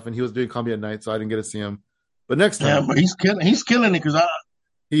and stuff. And he was doing comedy at night, so I didn't get to see him. But next time. Yeah, but he's killing it because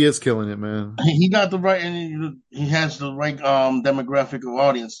he is killing it, man. He got the right, and he has the right demographic of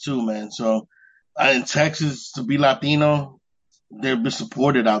audience too, man. So in Texas, to be Latino, they'll be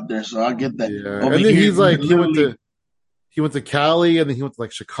supported out there. So I get that. Yeah, and then he's like, he went to Cali, and then he went to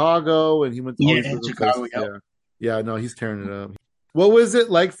like Chicago, and he went to all these Chicago. Yeah, no, he's tearing it up. What was it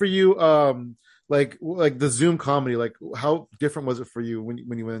like for you? like the Zoom comedy, like how different was it for you when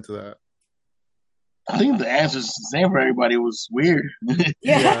you went into that? I think the answer is the same for everybody. It was weird.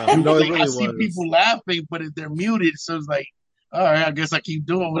 Yeah, no, it Like I really see was. people laughing, but if they're muted, so it's like, all right, I guess I keep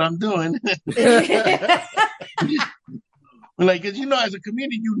doing what I'm doing. Like, cause as a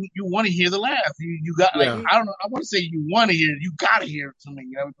comedian, you want to hear the laugh. You got like Yeah, I don't know. I want to say you want to hear it. You gotta hear it to me.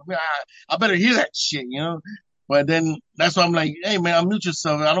 I better hear that shit. But then that's why I'm like, hey man, unmute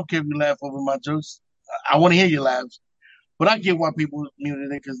yourself. I don't care if you laugh over my jokes. I want to hear your laughs. But I get why people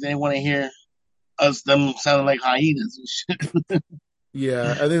muted it because they want to hear them sounding like hyenas and shit.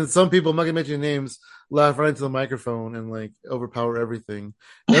 yeah. And then some people, I'm not gonna mention names, laugh right into the microphone and like overpower everything.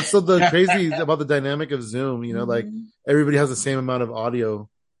 That's so the crazy about the dynamic of Zoom. Like Mhm. everybody has the same amount of audio.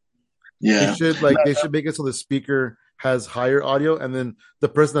 They Yeah. should like they should make it so the speaker has higher audio, and then the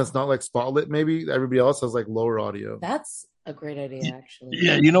person that's not like spotlit, maybe everybody else has like lower audio. That's a great idea, actually.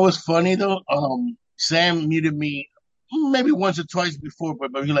 Yeah, you know what's funny though? Sam muted me maybe once or twice before,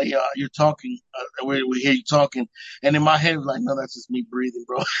 but you're like, yeah, you're talking. We hear you talking, and in my head, like, no, that's just me breathing,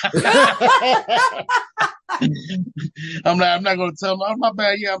 bro. I'm not gonna tell him, oh, my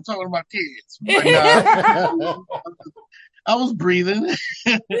bad. Yeah, I'm talking to my kids. But nah, I was breathing.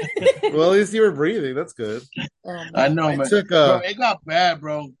 Well, at least you were breathing. That's good. Oh I man. know, I man. took Bro, it got bad,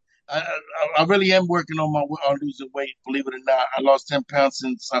 bro. I really am working on losing weight. Believe it or not, I lost 10 pounds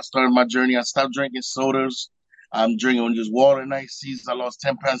since I started my journey. I stopped drinking sodas. I'm drinking just water and ice teas. I lost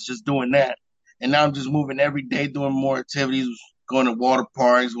 10 pounds just doing that, and now I'm just moving every day, doing more activities, going to water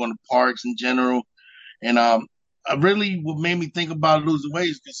parks, going to parks in general. And I really what made me think about losing weight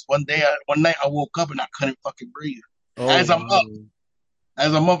is because one night I woke up and I couldn't fucking breathe. oh As I'm up, no.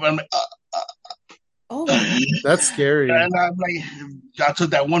 I'm like, Oh my and That's scary. I'm like, I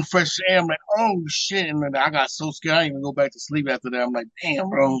took that one fresh air. I'm like, oh shit! And then I got so scared, I didn't even go back to sleep after that. I'm like, damn,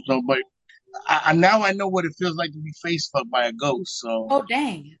 bro. So, but now I know what it feels like to be face fucked by a ghost. So Oh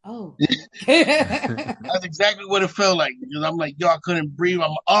dang. Oh. that's exactly what it felt like. Because I'm like, yo, I couldn't breathe.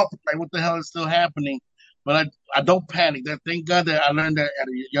 I'm up. Like, what the hell is still happening? But I don't panic. Thank God that I learned that at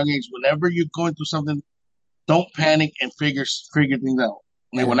a young age. Whenever you're going through something, don't panic and figure things out.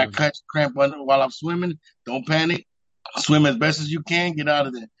 Like when I Yeah. catch cramp while I'm swimming, don't panic. Swim as best as you can. Get out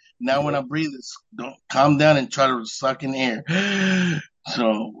of there. Now when Yep. I breathe, don't calm down and try to suck in air.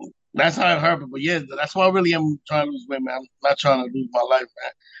 So that's how it hurt. But yeah, that's why I really am trying to lose weight, man. I'm not trying to lose my life,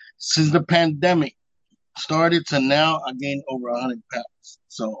 man. Since the pandemic started to now, I gained over 100 pounds.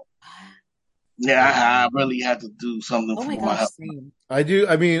 So yeah, I really had to do something Oh my for my gosh, health. same. I do.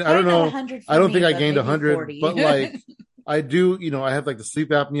 I mean, I Probably don't not know. 100 I for don't think me, I but gained maybe 100, 40. but like I do, I have like the sleep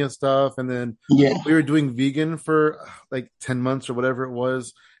apnea stuff. And then Yeah, we were doing vegan for like 10 months or whatever it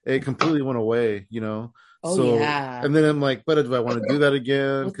was. It completely went away. Oh So, yeah. and then I'm like, but do I want to do that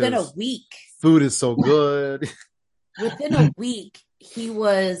again? Within a Because week. food is so good. Within a week, he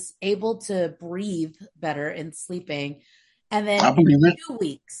was able to breathe better and sleeping. And then I in believe it. 2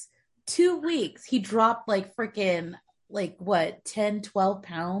 weeks, 2 weeks, he dropped like freaking like what, 10, 12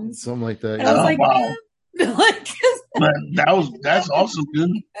 pounds. Something like that. And I was Yeah. Oh like, wow, like that's awesome,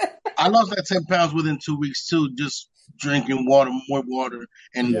 dude. I lost that 10 pounds within 2 weeks too, just drinking water, more water,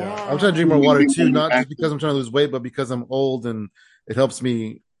 and Yeah. I'm trying to drink yeah. more water too, getting not just active. because I'm trying to lose weight, but because I'm old and it helps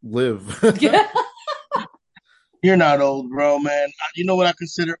me live. Yeah. You're not old, bro, man. You know what I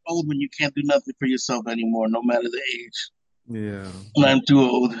consider old when you can't do nothing for yourself anymore, no matter the age. Yeah. I'm too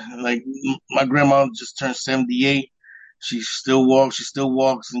old. Like my grandma just turned 78. She still walks. She still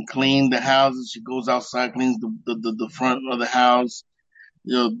walks and cleans the houses. She goes outside, cleans the front of the house.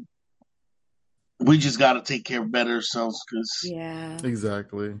 You know, we just got to take care of better ourselves because, Yeah.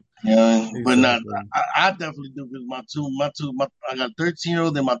 Exactly. but not. Exactly. I definitely do because I got a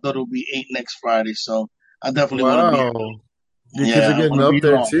 13-year-old and my daughter will be 8 next Friday. So I definitely want to be, Wow. Your kids are yeah, I want getting to up be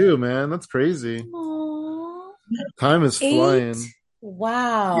there along. too, man. That's crazy. Aww. Time is 8? flying. Yeah,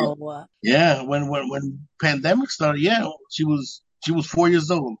 Wow. yeah. When pandemic started, yeah, she was 4 years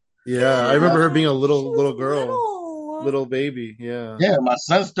old. Yeah, I remember her being a Yeah, she little was girl, little. little baby. Yeah. Yeah, my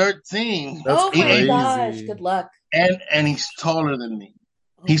son's 13. That's Oh my gosh. crazy. Good luck. And he's taller than me.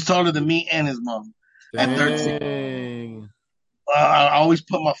 Oh, He's taller than me and his mom at 13. Dang. I always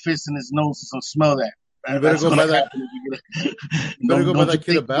put my fist in his nose to smell that. You better That's go gonna buy that. happen if you get a, You better don't go buy you that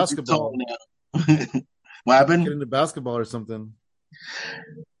kid a think because you're tall basketball. now. What Get that kid happened? into basketball or something.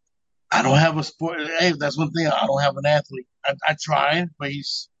 I don't have a sport. Hey, that's one thing. I don't have an athlete. I tried, but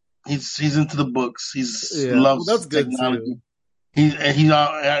he's into the books. He's Yeah. Well, that's loves good technology. too. He's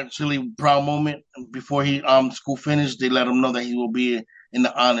actually proud moment before he school finished. They let him know that he will be in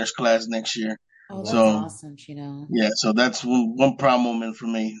the honors class next year. oh, that's Wow. So awesome, Chino. yeah, so that's one proud moment for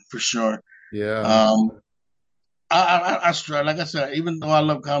me for sure. Yeah. Um, I try, like I said, even though I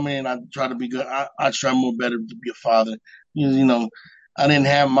love comedy and I try to be good, I try more better to be a father. You know, I didn't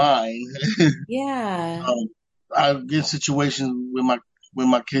have mine. Yeah. um, I get in situations with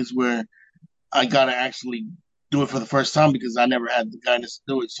my kids where I gotta actually do it for the first time because I never had the guidance to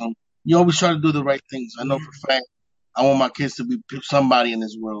do it. So you always try to do the right things. I know Yeah. for a fact I want my kids to be somebody in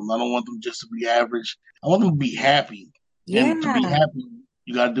this world. I don't want them just to be average. I want them to be happy. And to be Yeah. happy,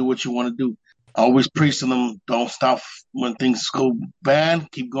 you gotta do what you want to do. I always preach to them, don't stop when things go bad.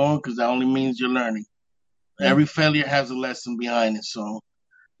 Keep going because that only means you're learning. Yeah. Every failure has a lesson behind it. So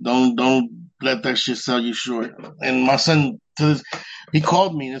don't let that shit sell you short. And my son to this, he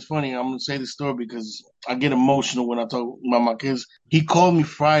called me. And it's funny. I'm gonna say the story because I get emotional when I talk about my kids. He called me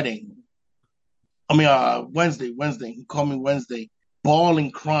Friday. I mean, Wednesday. Wednesday. He called me Wednesday,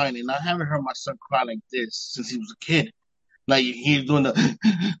 bawling, crying, and I haven't heard my son cry like this since he was a kid. Like he's doing the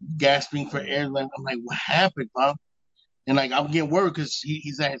gasping for air. Like I'm like, what happened, huh? And like I'm getting worried because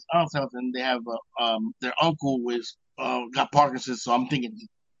he's at his aunt's house and they have their uncle was got Parkinson's. So I'm thinking,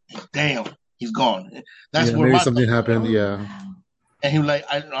 damn, he's gone. That's Yeah. where Maybe my thought. something happened. Oh, Yeah. wow. And he was like,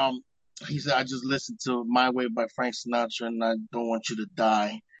 he said, I just listened to My Way by Frank Sinatra, and I don't want you to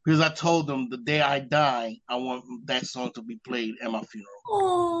die because I told him the day I die, I want that song to be played at my funeral.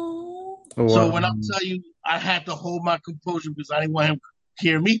 Oh. Oh, So wow. when I tell you, I had to hold my composure because I didn't want him to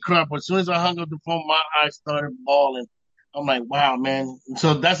hear me cry. But as soon as I hung up the phone, my eyes started bawling. I'm like, wow, man.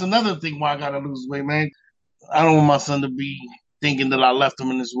 So that's another thing why I gotta lose weight, man. I don't want my son to be thinking that I left him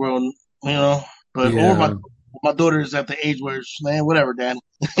in this world, you know. But or Yeah. my daughter is at the age where, man, whatever, dad.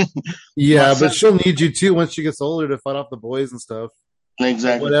 My Yeah, but son, she'll need you too once she gets older to fight off the boys and stuff.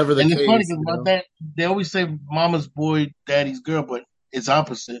 exactly. Whatever the And it's funny case, because you my know. dad, they always say mama's boy, daddy's girl, but it's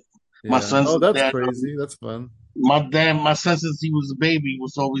opposite. My Yeah. son's Oh, that's dad. crazy. That's fun. My son since he was a baby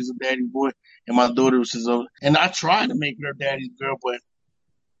was always a daddy boy, and my daughter was his own. And I tried to make her daddy's girl, but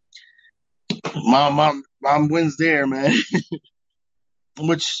mom wins there, man.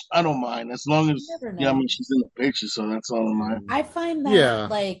 Which I don't mind as long You as never I know. mean she's in the picture, so that's all I mind. I find that Yeah.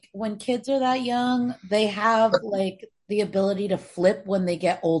 like when kids are that young, they have like the ability to flip when they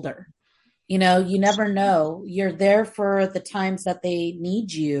get older. You know, you never know. You're there for the times that they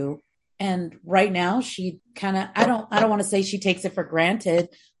need you. And right now she kind of I don't want to say she takes it for granted,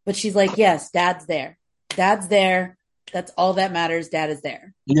 but she's like, "Yes, dad's there. Dad's there. That's all that matters. Dad is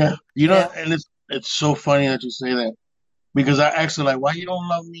there." Yeah, Yeah. and it's so funny that you say that because I asked her like, why you don't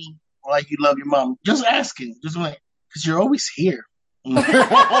love me like you love your mom? Just asking, just like because you're always here. Mm,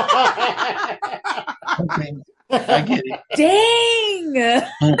 okay, I get it. Dang.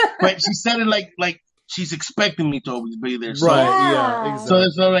 But she said it like she's expecting me to always be there. So Right. Yeah. Yeah. so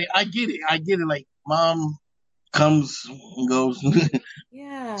Exactly. like I get it. I get it. Like mom comes and goes.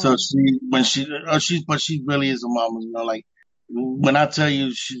 Yeah. So she really is a mama. You know, like when I tell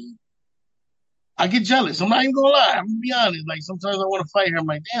you I get jealous. I'm not even gonna lie. I'm gonna be honest. Like sometimes I want to fight her. I'm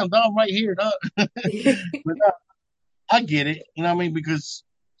like, damn, dog, I'm right here, dog. But I get it. You know what I mean? Because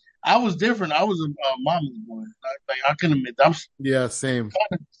I was different. I was a mama's boy. Like I can admit, I'm Yeah. Same.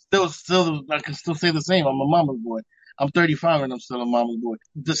 still I can still say the same. I'm a mama's boy. I'm 35 and I'm still a mama's boy.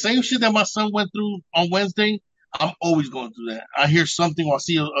 The same shit that my son went through on Wednesday, I'm always going through that. I hear something or I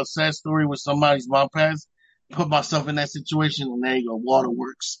see a sad story with somebody's mom passed, put myself in that situation, and there you go,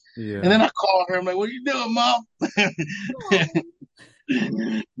 waterworks. And Yeah. then I call her, I'm like, what are you doing, mom? Oh,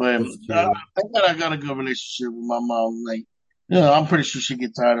 But That's cute. thank God I got a good relationship with my mom. Like, you know, I'm pretty sure she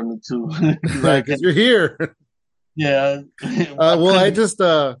get tired of me too. Because I Because can, you're here. yeah, I Well, couldn't.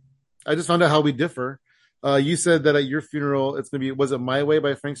 I just found out how we differ. You said that at your funeral it's gonna be, was it My Way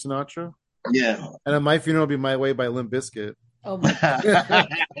by Frank Sinatra? Yeah. And at my funeral it'll be My Way by Limp Bizkit. oh my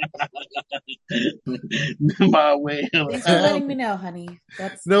My way Thanks for letting around. me know, honey. No,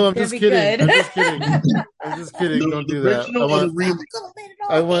 That's I'm gonna just be kidding. good. I'm just kidding. I'm just kidding. Don't The do that. original or the remix?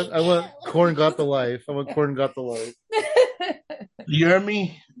 I want Corn Got the Life. I want Corn Got the Life. You heard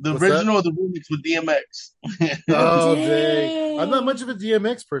me? The What's that? original or the remix with DMX? Oh dang. I'm not much Dang. of a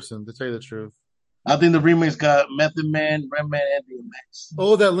DMX person, to tell you the truth. I think the remix got Method Man, Redman, and DMX.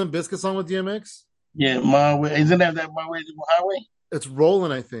 Oh, that Limp Bizkit song with DMX? Yeah, My Way. Isn't that My Way to the Highway? It's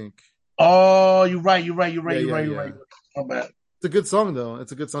Rolling, I think. Oh, you're right. You're right. You're right. Yeah, You're yeah, right. You're right. yeah. My bad. It's a good song though.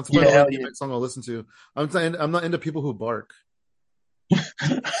 It's a good song. It's probably Yeah, the only hell yeah. DMX song I'll listen to. I'm not into people who bark.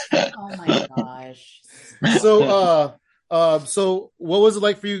 Oh my gosh. So so what was it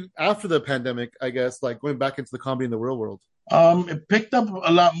like for you after the pandemic, I guess, like going back into the comedy in the real world? It picked up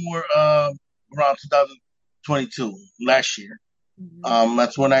a lot more around 2022 last year. Mhm.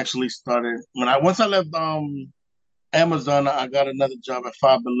 That's when I actually started. Once I left Amazon, I got another job at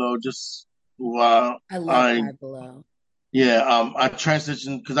Five Below, just I love Five Below. Yeah, I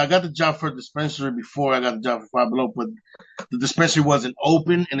transitioned because I got the job for a dispensary before I got the job for Five Below, but the dispensary wasn't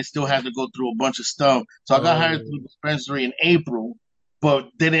open and it still had to go through a bunch of stuff. So I got hired through the dispensary in April, but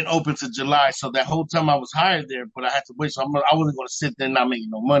they didn't open to July. So that whole time I was hired there, but I had to wait. So I wasn't going to sit there not making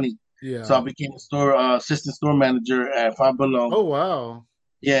no money. Yeah. So I became a assistant store manager at Five Below. Oh wow.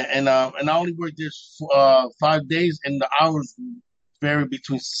 Yeah, and I only worked there 5 days, and the hours vary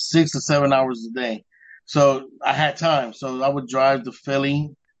between 6 to 7 hours a day. So I had time. So I would drive to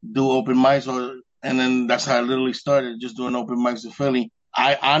Philly, do open mics, and then that's how I literally started, just doing open mics in Philly.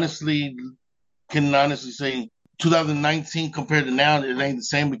 I can honestly say 2019 compared to now, it ain't the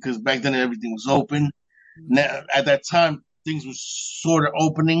same because back then everything was open. Now, at that time, things were sort of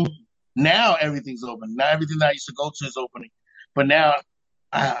opening. Now everything's open. Now everything that I used to go to is opening. But now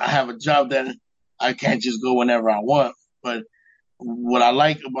I have a job that I can't just go whenever I want. But what I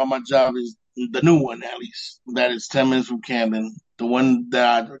like about my job is the new one, at least. That is 10 minutes from Camden. The one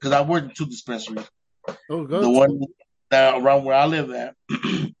because I work in 2 dispensaries. Oh, good. The one that around where I live at.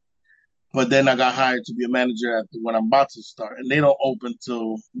 But then I got hired to be a manager at the one I'm about to start. And they don't open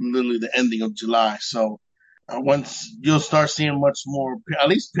till literally the ending of July. So once you'll start seeing much more, at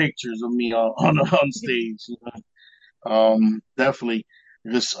least pictures of me on stage. You know? Definitely.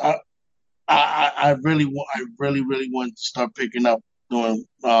 Because I really want to start picking up doing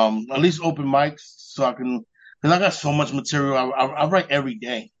at least open mics so I can, because I got so much material. I write every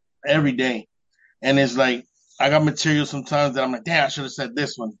day, and it's like I got material sometimes that I'm like, damn, I should have said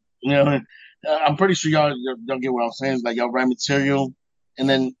this one. You know, I'm pretty sure y'all don't get what I'm saying. It's like y'all write material and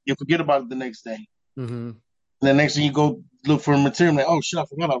then you forget about it the next day. Mm-hmm. And the next thing you go look for material, I'm like, oh shit, I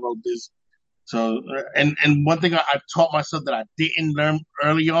forgot I wrote this. So, and one thing I taught myself that I didn't learn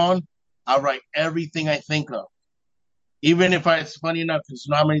early on, I write everything I think of. Even if it's funny enough, because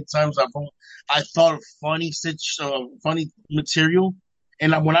you know how many times I thought of funny material,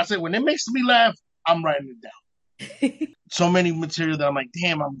 and when it makes me laugh, I'm writing it down. So many material that I'm like,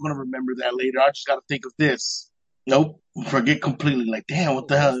 damn, I'm gonna remember that later. I just gotta think of this. Nope, forget completely. Like, damn, what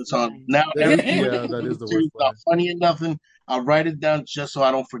the hell? So now everything that is the worst. Not funny and nothing. I write it down just so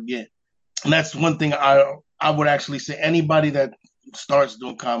I don't forget. And that's one thing I would actually say. Anybody that starts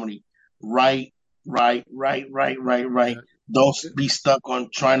doing comedy, write. Don't be stuck on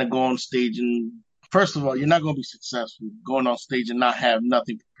trying to go on stage. And first of all, you're not going to be successful going on stage and not have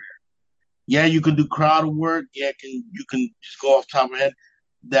nothing prepared. Yeah, you can do crowd work. Yeah, you can just go off the top of your head.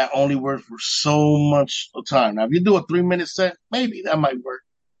 That only works for so much time. Now, if you do a 3-minute set, maybe that might work.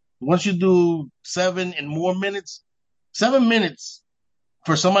 Once you do 7 and more minutes, 7 minutes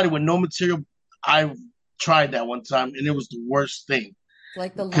for somebody with no material, I tried that one time and it was the worst thing.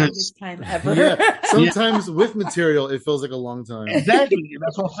 Like the longest time ever. Yeah, sometimes with material, it feels like a long time. Exactly.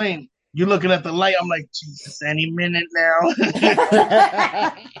 That's what I'm saying. You're looking at the light. I'm like, Jesus, any minute now.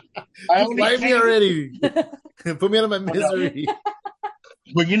 Light me already. Put me out of my misery.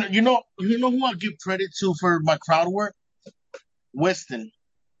 But you know who I give credit to for my crowd work? Weston.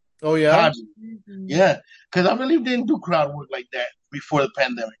 Oh yeah, yeah. Because I really didn't do crowd work like that before the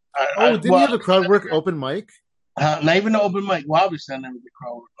pandemic. Didn't you have a crowd work open mic? Not even an open mic. Well, obviously I never did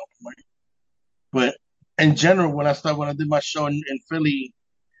crowd work open mic. But in general, when I did my show in Philly,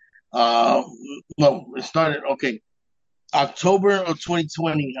 it started October of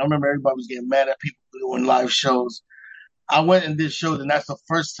 2020. I remember everybody was getting mad at people doing live shows. I went and did shows, and that's the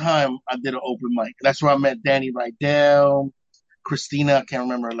first time I did an open mic. That's where I met Danny Rydell, Christina, I can't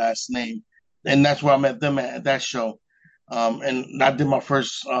remember her last name, and that's where I met them at that show. And I did my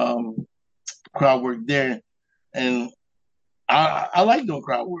first crowd work there, and I like doing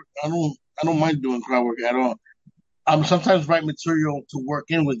crowd work. I don't mind doing crowd work at all. I'm sometimes write material to work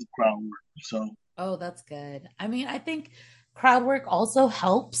in with the crowd work. So. Oh, that's good. I mean, I think crowd work also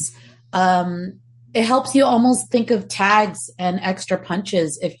helps. It helps you almost think of tags and extra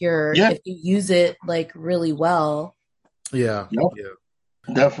punches if you use it like really well. Yeah. Yep.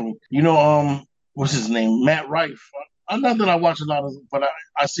 Yeah. Definitely. You know, what's his name? Matt Rife. Not that I watch a lot of, but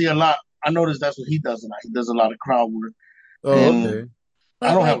I see a lot. I notice that's what he does a lot. He does a lot of crowd work. Oh, okay.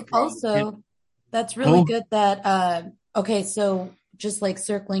 But like also, that's really good that so just like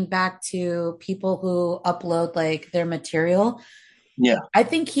circling back to people who upload like their material. Yeah. I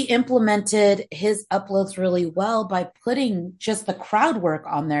think he implemented his uploads really well by putting just the crowd work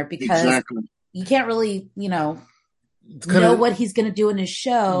on there because you can't really, know what he's going to do in his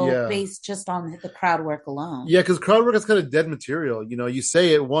show based just on the crowd work alone. Yeah, because crowd work is kind of dead material. You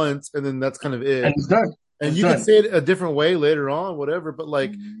say it once and then that's kind of it. And it's done. And you can say it a different way later on, whatever. But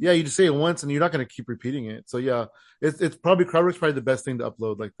like, yeah, you just say it once, and you're not going to keep repeating it. So yeah, it's probably crowdwork's probably the best thing to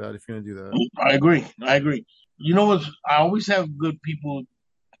upload like that if you're going to do that. I agree. You know what? I always have good people.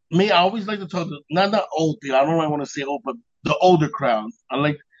 Me, I always like to talk to not old people. I don't really want to say old, but the older crowd. I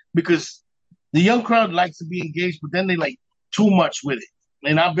like because the young crowd likes to be engaged, but then they like too much with it.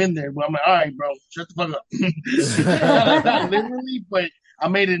 And I've been there, but I'm like, all right, bro, shut the fuck up. Not literally, but I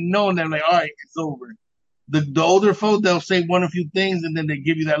made it known that I'm like, all right, it's over. The older folk, they'll say one or few things, and then they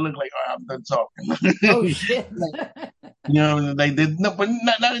give you that look like, all right, I'm done talking. Oh shit! Like, you know, like they no, but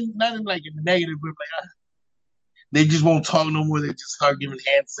not in like a negative, but like they just won't talk no more. They just start giving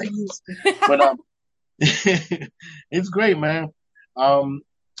hand signals. But it's great, man.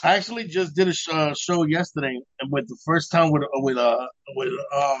 I actually just did a show yesterday, and with the first time with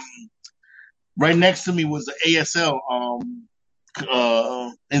right next to me was the ASL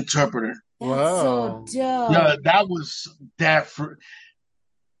interpreter. That's so dope. Yeah, that was that for.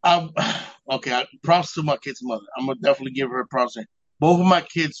 Okay, props to my kid's mother. I'm gonna definitely give her props. Both of my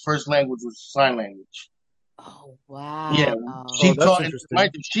kids' first language was sign language. Oh wow! Yeah, she taught.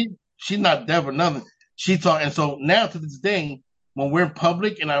 She's not deaf or nothing. She taught, and so now to this day, when we're in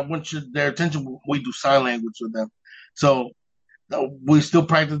public and I want their attention, we do sign language with them. So we still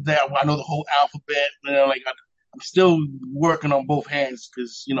practice that. I know the whole alphabet. You know, like I'm still working on both hands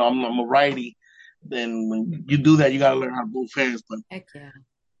because you know I'm a righty. Then when you do that, you got to learn how to both hands. But heck yeah.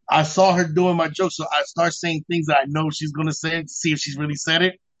 I saw her doing my joke, so I start saying things that I know she's gonna say to see if she's really said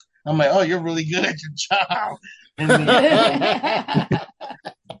it. I'm like, oh, you're really good at your job.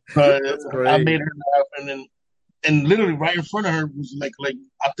 But I made her laugh, and literally right in front of her was like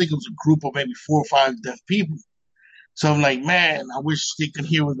I think it was a group of maybe 4 or 5 deaf people. So I'm like, man, I wish they could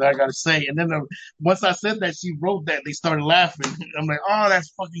hear what I gotta say. And then once I said that, she wrote that. They started laughing. I'm like, oh,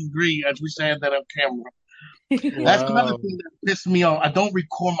 that's fucking great. I wish I had that on camera. Wow. That's another thing that pissed me off. I don't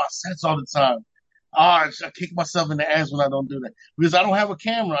record my sets all the time. I kick myself in the ass when I don't do that because I don't have a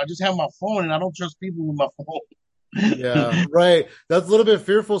camera. I just have my phone, and I don't trust people with my phone. Yeah, right. That's a little bit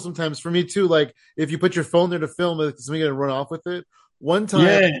fearful sometimes for me too. Like if you put your phone there to film it, somebody's gonna run off with it. One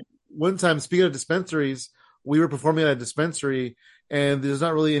time, speaking of dispensaries, we were performing at a dispensary, and there's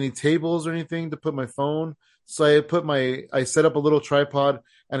not really any tables or anything to put my phone. So I set up a little tripod,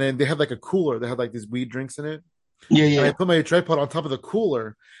 and then they had like a cooler. They had like these weed drinks in it. Yeah. And I put my tripod on top of the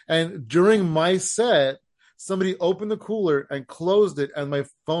cooler, and during my set, somebody opened the cooler and closed it, and my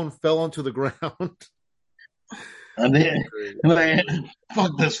phone fell onto the ground. And then, like,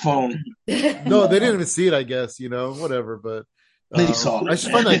 fuck this phone. No, they didn't even see it. I guess whatever. But they saw it. I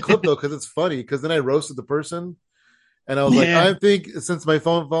should find that clip though, because it's funny. Because then I roasted the person, and I was like, I think since my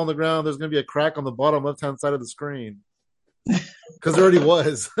phone fell on the ground, there's going to be a crack on the bottom left-hand side of the screen. Because there already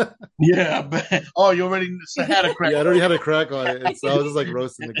was. Yeah, I bet. Oh, you already had a crack. Yeah, I already had a crack on it. And so I was just like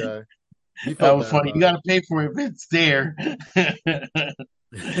roasting the guy. That was funny. You got to pay for it if it's there.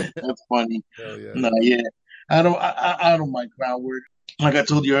 That's funny. Yeah. No, yeah. I don't mind crowd work. Like I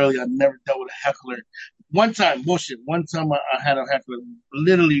told you earlier, I've never dealt with a heckler. One time I had a heckler,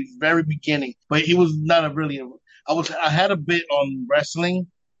 literally very beginning, but he was not I had a bit on wrestling.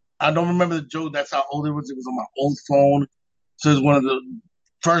 I don't remember the joke. That's how old it was. It was on my old phone. So it was one of the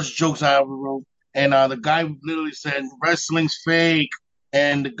first jokes I ever wrote. And the guy literally said, wrestling's fake.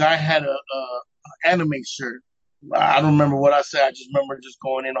 And the guy had a anime shirt. I don't remember what I said. I just remember just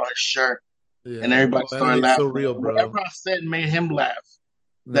going in on his shirt. Yeah. And everybody started laughing. So real, bro. Whatever I said made him laugh.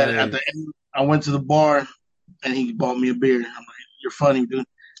 Nice. That at the end, I went to the bar and he bought me a beer. I'm like, you're funny, dude.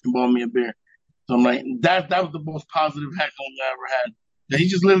 He bought me a beer. So I'm like, that was the most positive heckling I ever had. He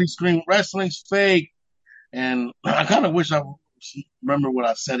just literally screamed, wrestling's fake. And I kind of wish I remember what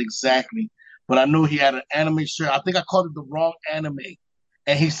I said exactly. But I knew he had an anime shirt. I think I called it the wrong anime.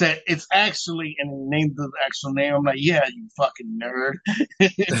 And he said, it's actually, and he named the actual name. I'm like, yeah, you fucking nerd.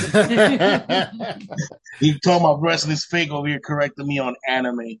 He told my wrestling's fake over here, correcting me on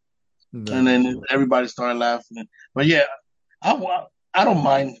anime. No. And then everybody started laughing. But yeah, I don't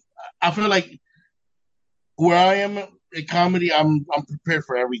mind. I feel like where I am in comedy, I'm prepared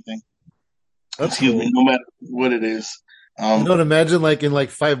for everything. That's Excuse cool. me, no matter what it is. Don't imagine like in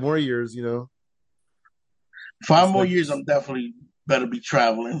like 5 more years, 5 more years, I'm definitely better be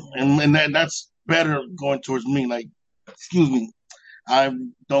traveling, and that's better going towards me. Like, excuse me, I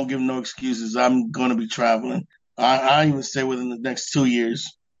don't give no excuses. I'm going to be traveling. I even say within the next 2 years.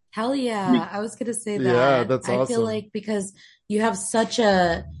 Hell yeah. I was going to say that. Yeah, that's awesome. I feel like because you have such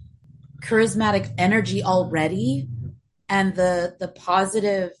a charismatic energy already, and the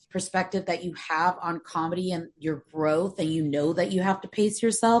positive perspective that you have on comedy and your growth, and you know that you have to pace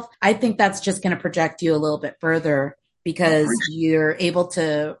yourself, I think that's just going to project you a little bit further because you're able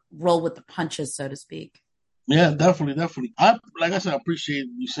to roll with the punches, so to speak. Yeah, definitely. Like I said, I appreciate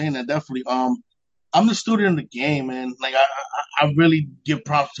you saying that. Definitely. I'm the student in the game, man. Like I really give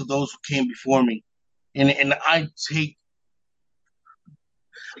props to those who came before me, and I take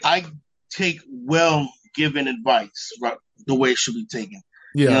well given advice, right, the way it should be taken.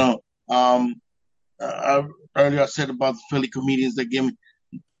 Yeah. You know, earlier I said about the Philly comedians that give me.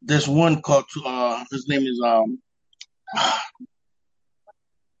 There's one called his name is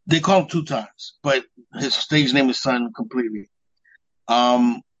they call him Two Times, but his stage name is Son completely.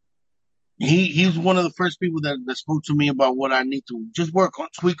 He's one of the first people that spoke to me about what I need to just work on,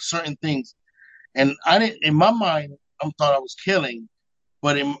 tweak certain things. And I didn't, in my mind, I thought I was killing.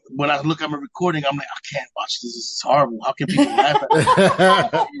 But when I look at my recording, I'm like, I can't watch this. This is horrible. How can people laugh at me?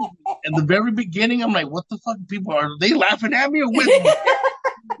 In the very beginning, I'm like, what the fuck? People are they laughing at me or with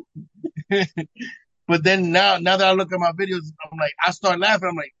me? But then now that I look at my videos, I'm like, I start laughing.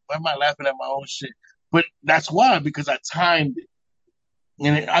 I'm like, why am I laughing at my own shit? But that's why, because I timed it.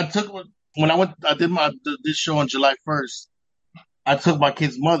 And I took when I did this show on July 1st. I took my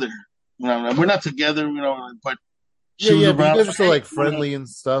kid's mother. You know, we're not together, you know, but she was but around. you guys are still like friendly and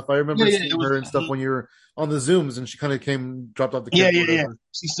stuff. I remember seeing her and stuff when you were on the Zooms, and she kind of dropped off the kid. Yeah.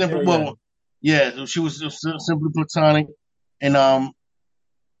 She's simple. So she was just simply platonic, and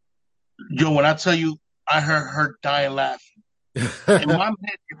Joe, when I tell you, I heard her die laughing. In my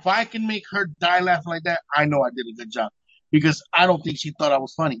head, if I can make her die laughing like that, I know I did a good job, because I don't think she thought I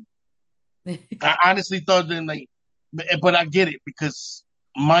was funny. I honestly thought that, like, but I get it, because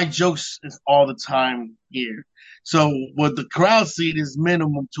my jokes is all the time here. So what the crowd see is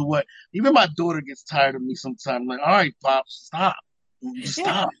minimum to what even my daughter gets tired of me sometimes. Like, all right, Pops, stop.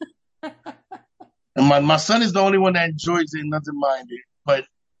 And my son is the only one that enjoys it and doesn't mind it. But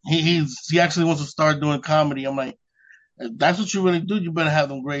he actually wants to start doing comedy. I'm like, if that's what you really do, you better have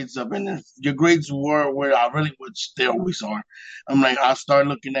them grades up. And if your grades were where I really, which they always are, I'm like, I'll start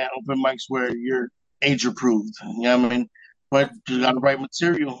looking at open mics where you're age approved. You know what I mean? But you got to write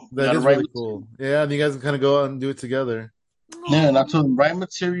material. That is really cool. Yeah, and you guys can kind of go out and do it together. Yeah, and I told him, write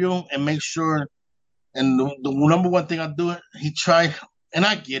material and make sure. And the number one thing I do, he tried, and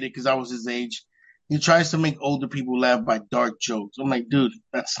I get it because I was his age. He tries to make older people laugh by dark jokes. I'm like, dude,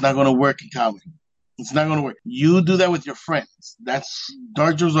 that's not going to work in comedy. It's not going to work. You do that with your friends.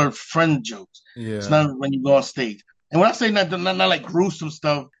 Dark jokes are friend jokes. Yeah. It's not when you go on stage. And when I say not like gruesome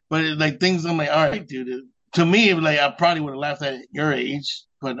stuff, but like things, I'm like, all right, dude. To me, like I probably would have laughed at your age,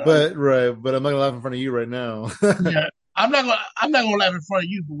 but right. But I'm not gonna laugh in front of you right now. Yeah, I'm not gonna laugh in front of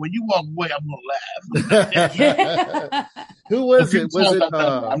you. But when you walk away, I'm gonna laugh. Who was it? Was it? I'm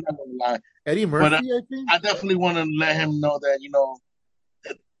not gonna lie. Eddie Murphy, but, I think. I definitely want to let him know that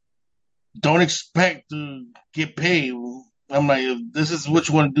don't expect to get paid. I'm like, if this is what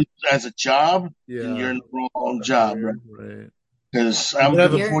you want to do as a job, then you're in the wrong job, right? Because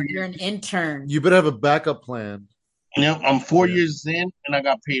you're an intern. You better have a backup plan. Yep, I'm 4 years in, and I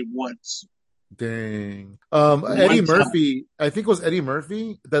got paid once. Dang. Eddie Murphy, I think it was Eddie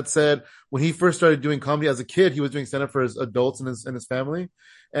Murphy that said when he first started doing comedy as a kid, he was doing stand-up for his adults and his family,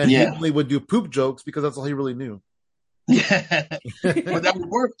 and he only would do poop jokes because that's all he really knew. Yeah, but that would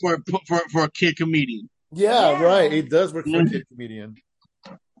work for a kid comedian. Yeah, right. It does work for a kid comedian.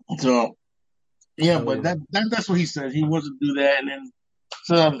 So. Yeah, but that's what he said. He wants to do that, and then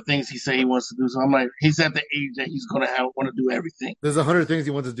some other things he said he wants to do. So I'm like, he's at the age that he's gonna want to do everything. There's 100 things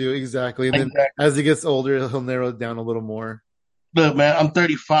he wants to do, exactly. And then as he gets older, he'll narrow it down a little more. Look, man, I'm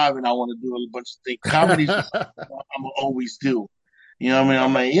 35 and I want to do a bunch of things. Comedy, I'm gonna always do. You know what I mean?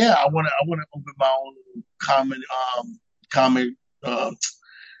 I'm like, yeah, I want to open my own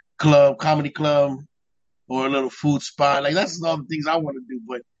comedy club, or a little food spot. Like that's all the things I want to do,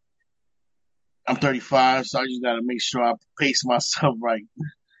 but. I'm 35, so I just got to make sure I pace myself right.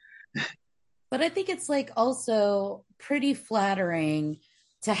 But I think it's like also pretty flattering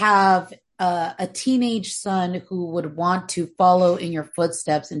to have a teenage son who would want to follow in your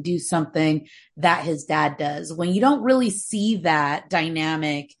footsteps and do something that his dad does. When you don't really see that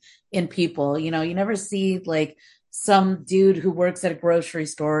dynamic in people, you never see like some dude who works at a grocery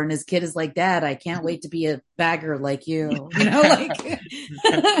store and his kid is like, Dad, I can't wait to be a bagger like you. Like.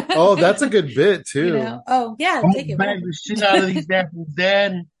 Oh, that's a good bit too. Oh yeah, I'm take it. Bag the shit out of these apples,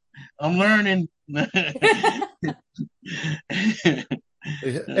 Dad. I'm learning.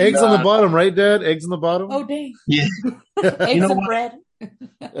 Eggs on the bottom, right, Dad? Eggs on the bottom. Oh dang. Yeah. Eggs and bread.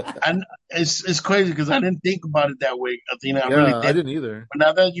 And it's crazy because I didn't think about it that way. I really Yeah, I did. didn't either. But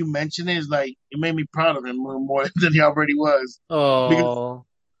now that you mention it, it's like it made me proud of him more than he already was. Because Oh,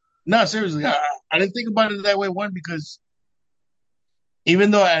 no, seriously, I didn't think about it that way. One, because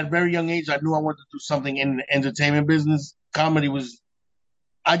even though at a very young age I knew I wanted to do something in the entertainment business, comedy was.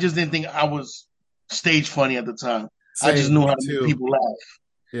 I just didn't think I was stage funny at the time. I just same. knew Me how to make too. people laugh.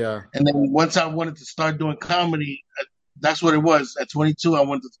 Yeah. And then once I wanted to start doing comedy, that's what it was. At 22, I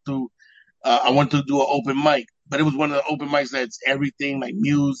wanted to do an open mic, but it was one of the open mics that's everything like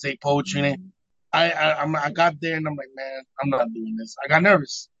music, poetry. And I got there and I'm like, man, I'm not doing this. I got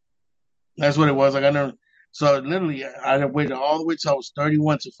nervous. That's what it was. I got nervous. So literally, I waited all the way till I was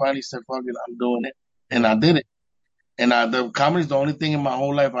 31 to finally say, fuck it, I'm doing it, and I Yeah. did it. And the comedy's the only thing in my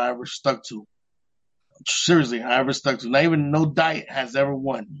whole life I ever stuck to. Seriously, I ever stuck to. Not even no diet has ever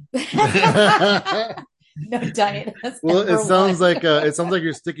won. No diet has Well, ever won. it sounds like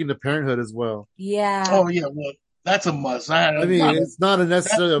you're sticking to parenthood as well. Yeah. Oh yeah, well that's a must. I had I a mean, lot of it's not a that.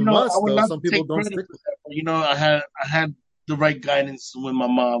 necessarily a I must would though. love Some to people take don't credit stick. for that, but I had the right guidance with my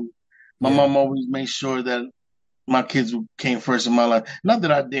mom. My Yeah. mom always made sure that my kids came first in my life. Not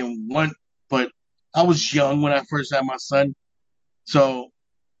that I didn't want, but I was young when I first had my son, so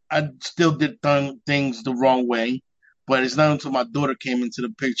I still did things the wrong way. But it's not until my daughter came into the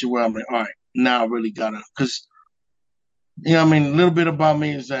picture where I'm like, all right, now I really gotta, because I mean, a little bit about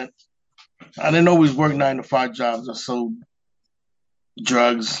me is that I didn't always work 9 to 5 jobs. I sold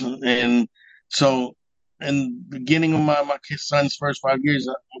drugs, and so in the beginning of my kid's son's first 5 years,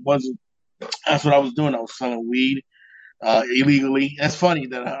 I wasn't. That's what I was doing. I was selling weed illegally. That's funny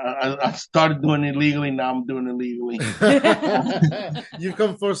that I started doing it illegally. Now I'm doing it legally. You've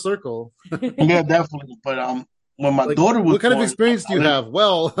come full circle. Yeah, definitely. But when my Like, daughter was what kind of born, experience do you have?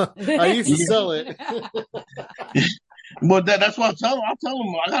 Well, I used to yeah. sell it. Well, that's what I tell them. I tell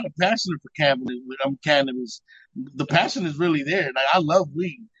them I got a passion for cannabis. I'm cannabis. The passion is really there. Like I love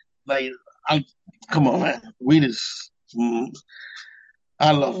weed. Like I, come on, man. Weed is.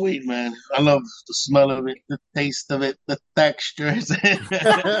 I love weed, man. I love the smell of it, the taste of it, the textures.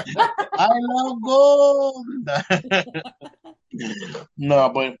 I love gold. No,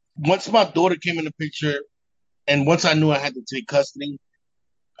 but once my daughter came in the picture, and once I knew I had to take custody,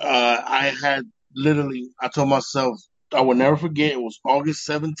 I had literally. I told myself I would never forget. It was August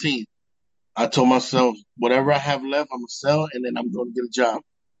 17th. I told myself whatever I have left, I'm gonna sell, and then I'm gonna get a job.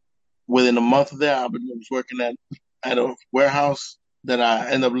 Within a month of that, I was working at a warehouse that I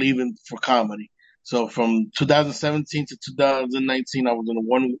ended up leaving for comedy. So from 2017 to 2019, I was in a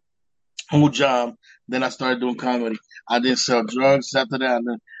one whole job. Then I started doing comedy. I didn't sell drugs after that. And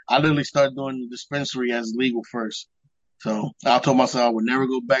then I literally started doing the dispensary as legal first. So I told myself I would never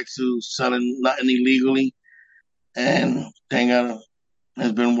go back to selling nothing illegally. And thank God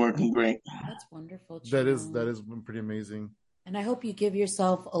it's been working great. That's wonderful, That Chinno. is pretty amazing. And I hope you give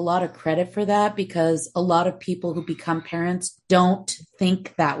yourself a lot of credit for that because a lot of people who become parents don't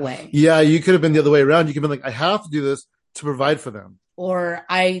think that way. Yeah, you could have been the other way around. You could have been like, I have to do this to provide for them. Or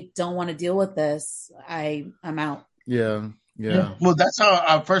I don't want to deal with this. I'm out. Yeah, yeah, Well, that's how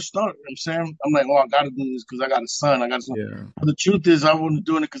I first started. I'm saying, I'm like, oh, I got to do this because I got a son. I got a son. yeah, But the truth is, I wasn't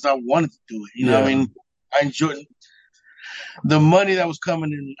doing it because I wanted to do it. You know what I yeah. mean? I enjoyed the money that was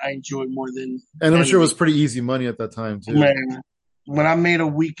coming in. I enjoyed more than And I'm sure it anything. was pretty easy money at that time too. Man, when I made a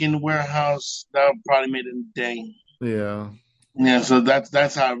week in the warehouse, that I probably made it in a day. Yeah. Yeah, so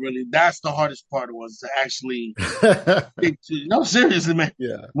that's how I really. That's the hardest part was to actually stick to. No, seriously, man.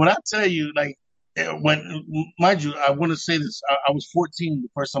 Yeah. When I tell you, like, when mind you, I want to say this. I was 14 the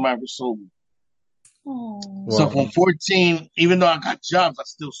first time I ever sold weed. Oh. So Wow. from 14, even though I got jobs, I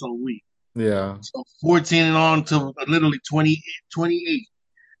still sold weed. Yeah. So 14 and on to literally 20, 28.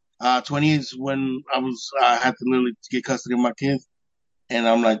 28 is when I had to literally get custody of my kids. And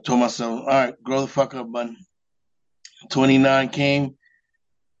I'm like, told myself, all right, grow the fuck up, bud. 29 came.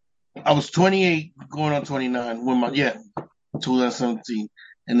 I was 28 going on 29 when 2017.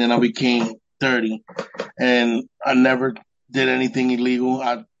 And then I became 30. And I never did anything illegal.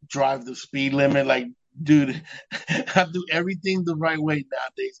 I drive the speed limit. Like, dude, I do everything the right way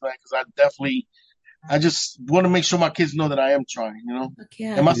nowadays, man, because I just want to make sure my kids know that I am trying, you know? Look,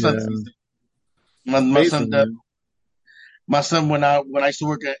 yeah. And my son Yeah. sees it. That's My son amazing, does. man. My son, when I used to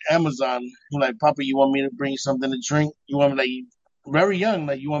work at Amazon, he was like, Papa, you want me to bring you something to drink? You want me very young,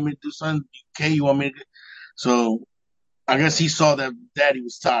 like you want me to do something? Okay, you want me to? So I guess he saw that Daddy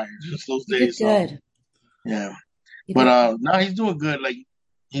was tired just those You did days. So good. yeah, You but did. now he's doing good. Like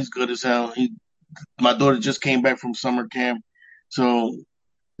he's good as hell. My daughter just came back from summer camp, so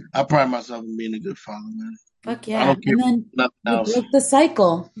I pride myself in being a good father, man. Fuck I yeah. don't care And then nothing you else. broke the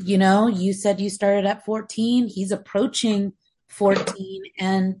cycle. You said you started at 14. He's approaching 14,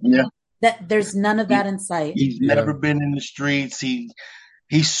 and Yeah. that there's none of that in sight. He's Yeah. never been in the streets.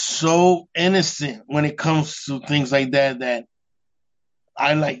 He's so innocent when it comes to things like that that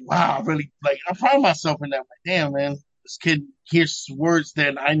I like. Wow, I really like. I pride myself in that. Like, damn, man, this kid hears words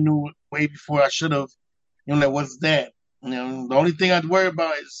that I knew way before I should have. Like, what's that? The only thing I'd worry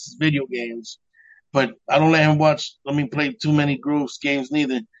about is video games. But I don't let him watch. I mean, play too many groups games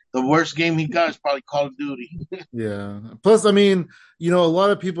neither. The worst game he got is probably Call of Duty. Yeah. Plus, I mean, a lot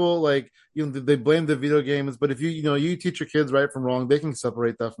of people like they blame the video games, but if you teach your kids right from wrong, they can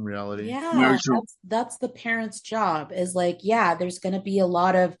separate that from reality. Very Yeah, true. that's the parent's job is like, yeah, there's going to be a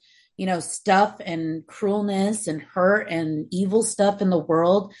lot of, stuff and cruelness and hurt and evil stuff in the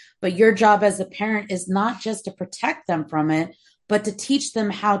world, but your job as a parent is not just to protect them from it, but to teach them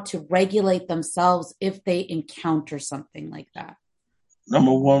how to regulate themselves if they encounter something like that.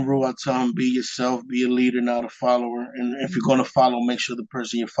 Number one rule I tell him: be yourself, be a leader, not a follower. And if you're going to follow, make sure the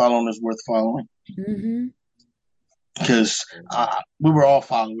person you're following is worth following. Mm-hmm. Because we were all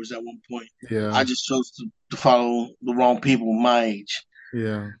followers at one point. Yeah. I just chose to follow the wrong people my age.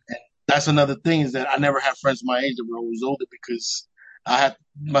 Yeah. And that's another thing is that I never had friends my age that were always older because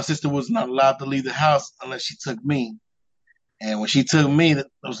my sister was not allowed to leave the house unless she took me. And when she took me, that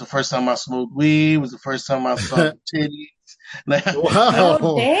was the first time I smoked weed. It was the first time I saw titties. Like, Oh,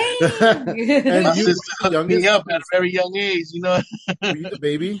 Wow. my And dang. you were sister the hooked me youngest? up at a very young age. Were you the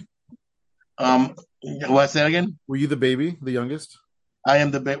baby? Um, what's that again? Were you the baby, the youngest? I am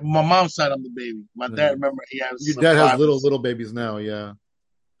the baby. My mom's side, I'm the baby. My dad, No. remember, he has Your dad has five. little babies now, yeah.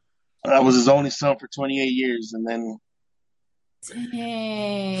 I was his only son for 28 years, and then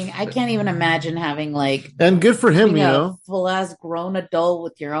Dang. I can't even imagine having like And good for him, being a full ass grown adult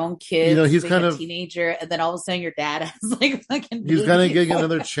with your own kids, he's being kind a of teenager, and then all of a sudden your dad has like fucking he's kind of babies. getting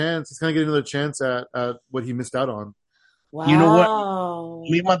another chance. He's kind of getting another chance at what he missed out on. you know what? Wow.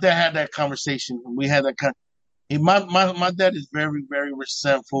 Me and my dad had that conversation. We had that my dad is very, very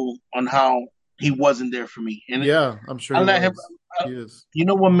resentful on how he wasn't there for me. And Yeah, I'm sure I he let him, was. I, He is. you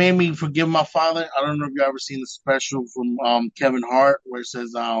know what made me forgive my father? I don't know if you ever seen the special from Kevin Hart where it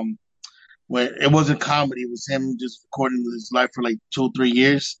says where it wasn't comedy, it was him just recording his life for like 2 or 3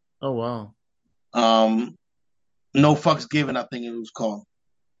 years. Oh wow. Um, No Fucks Given, I think it was called,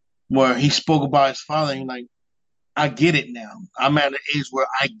 where he spoke about his father. And like, I get it now. I'm at an age where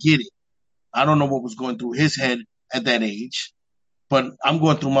I get it. I don't know what was going through his head at that age, but I'm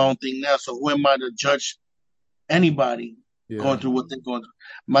going through my own thing now. So who am I to judge anybody going Yeah. through what they're going through?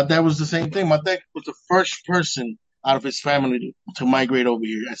 My dad was the same thing. My dad was the first person out of his family to migrate over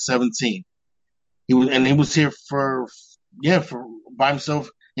here at 17. He was here for by himself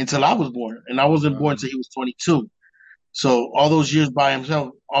until I was born, and I wasn't born Wow. until he was 22. So all those years by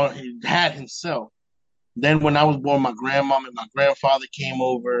himself, all he had himself. Then when I was born, my grandmom and my grandfather came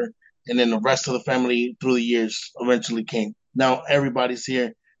over, and then the rest of the family through the years eventually came. Now everybody's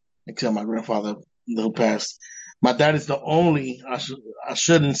here except my grandfather who passed. My dad is the only. I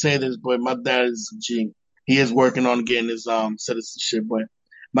shouldn't say this, but my dad is a G. He is working on getting his citizenship, but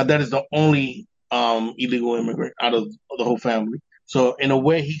my dad is the only illegal immigrant out of the whole family. So in a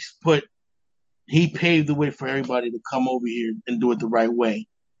way, he paved the way for everybody to come over here and do it the right way.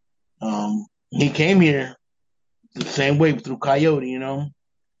 He came here the same way through Coyote.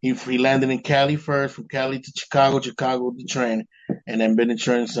 He landed in Cali first, from Cali to Chicago, Chicago to train, and then been in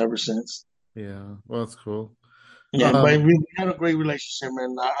train ever since. Yeah. Well, that's cool. Yeah, but Um, we had a great relationship,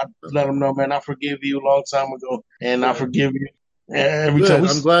 man. I let him know, man, I forgive you a long time ago, and I good. forgive you every time Good. we.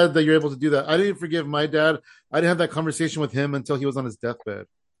 I'm glad that you're able to do that. I didn't forgive my dad. I didn't have that conversation with him until he was on his deathbed.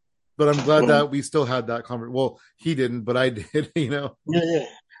 But I'm glad Well, that we still had that conversation. Well, he didn't, but I did. yeah,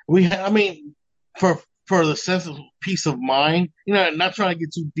 yeah. I mean, for the sense of peace of mind, not trying to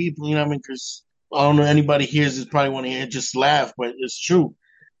get too deep, I mean, because I don't know anybody hears this probably want to hear it, just laugh, but it's true.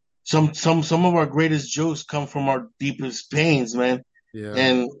 Some of our greatest jokes come from our deepest pains, man. Yeah.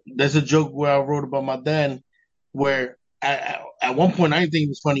 And there's a joke where I wrote about my dad, where at one point I didn't think it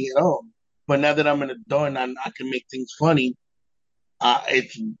was funny at all, but now that I'm an adult and I can make things funny,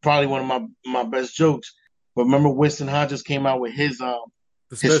 it's probably one of my best jokes. But remember, Winston Hodges came out with The his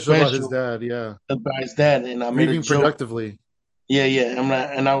special about his special dad. Yeah. about his dad, and I made a Grieving joke. productively. Yeah, yeah.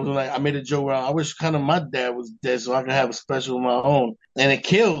 I was like, I made a joke where I wish kind of my dad was dead so I could have a special of my own, and it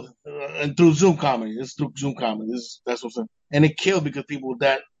killed. And through Zoom comedy, it's through Zoom comedy. That's what I'm saying, and it killed because people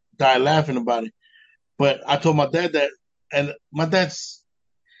that died laughing about it. But I told my dad that, and my dad's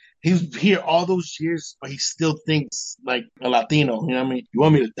He's here all those years, but he still thinks like a Latino. You know what I mean? You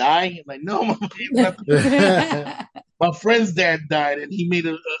want me to die? I'm like, no, my friend's dad died, and he made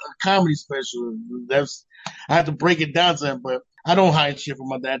a comedy special. I had to break it down to him, but I don't hide shit from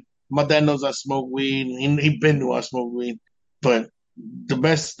my dad. My dad knows I smoke weed. He been knew I smoke weed. But the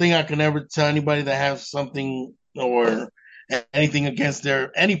best thing I can ever tell anybody that has something or anything against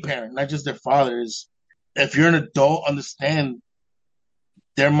any parent, not just their father, is if you're an adult, understand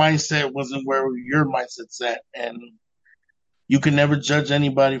their mindset wasn't where your mindset's at, and you can never judge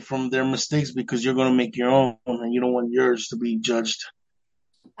anybody from their mistakes because you're going to make your own, and you don't want yours to be judged.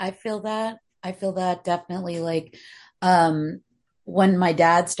 I feel that. I feel that definitely. Like, when my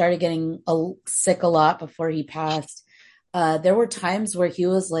dad started getting sick a lot before he passed, there were times where he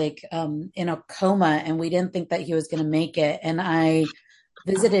was like in a coma, and we didn't think that he was going to make it. And I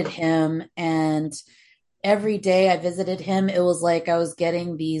visited him, and every day I visited him, it was like I was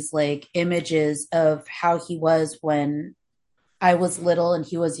getting these like images of how he was when I was little and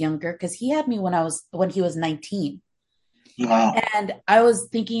he was younger, because he had me when he was 19. Wow. And I was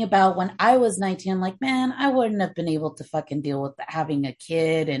thinking about when I was 19, I'm like, man, I wouldn't have been able to fucking deal with having a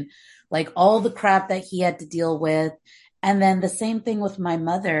kid and like all the crap that he had to deal with. And then the same thing with my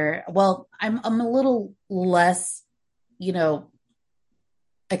mother. Well, I'm a little less, you know,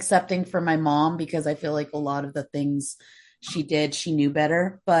 accepting for my mom, because I feel like a lot of the things she did, she knew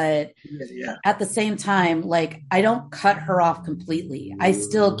better. But Yeah. at the same time, like, I don't cut her off completely. I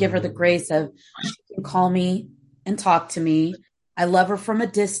still give her the grace of she can call me and talk to me. I love her from a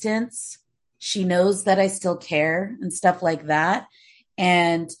distance. She knows that I still care and stuff like that.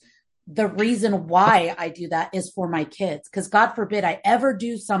 And the reason why I do that is for my kids, because God forbid I ever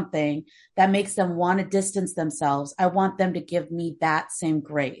do something that makes them want to distance themselves. I want them to give me that same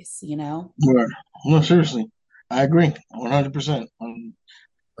grace, you know? Right. No, seriously. I agree 100%.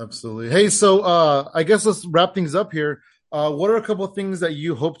 Absolutely. Hey, so I guess let's wrap things up here. What are a couple of things that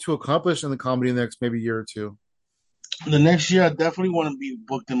you hope to accomplish in the comedy in the next maybe year or two? The next year, I definitely want to be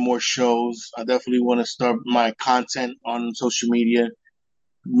booked in more shows. I definitely want to start my content on social media.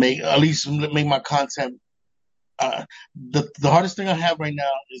 Make my content. The hardest thing I have right now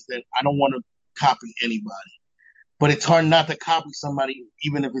is that I don't want to copy anybody, but it's hard not to copy somebody,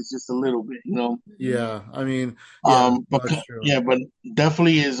 even if it's just a little bit, you know. Yeah, I mean, yeah, But that's true. yeah, but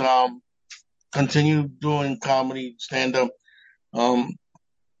definitely is continue doing comedy, stand up, um,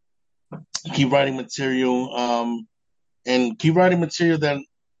 keep writing material, and keep writing material that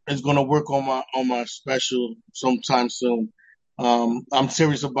is going to work on my special sometime soon. I'm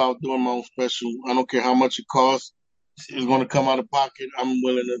serious about doing my own special. I don't care how much it costs. It's going to come out of pocket. I'm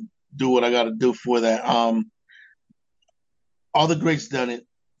willing to do what I got to do for that. All the greats done it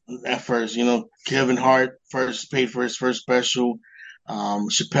at first. You know, Kevin Hart first paid for his first special.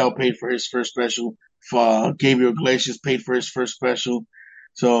 Chappelle paid for his first special. Gabriel Iglesias paid for his first special.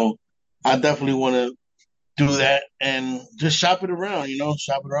 So I definitely want to do that and just shop it around, you know,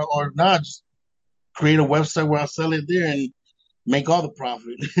 shop it around, or not, just create a website where I sell it there and make all the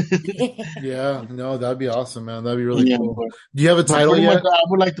profit. Yeah, no, that'd be awesome, man. That'd be really Yeah, cool. Do you have a but title pretty much yet? I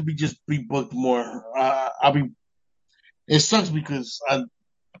would like to be booked more. I'll be. It sucks because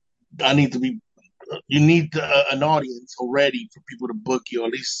I need to be. You need an audience already for people to book you, or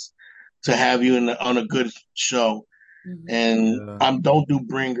at least to have you on a good show. And Yeah. I don't do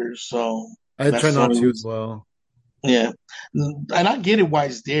bringers, so I try that's the not only to as reason. well. Yeah, and I get it why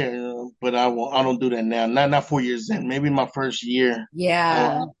it's there, you know, but I won't. I don't do that now. Not 4 years in. Maybe my first year.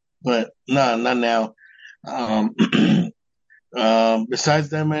 Yeah. But no, not now. Um, besides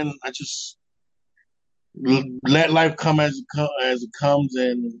that, man, I just let life come as it comes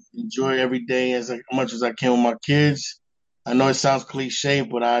and enjoy every day as much as I can with my kids. I know it sounds cliche,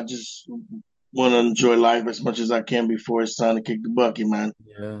 but I just want to enjoy life as much as I can before it's time to kick the bucket, man.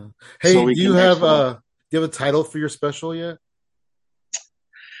 Yeah. So Hey, we can do you have a title for your special yet?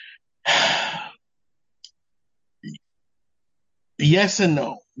 yes and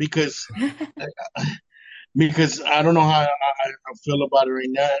no, because I don't know how I feel about it right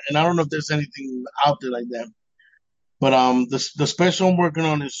now, and I don't know if there's anything out there like that. But the special I'm working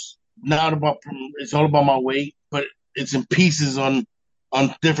on is not about it's all about my weight, but it's in pieces on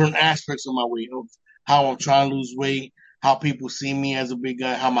different aspects of my weight, of how I'm trying to lose weight, how people see me as a big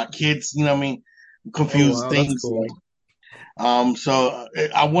guy, how my kids, you know what I mean, Oh confuse wow, that's things cool. like. So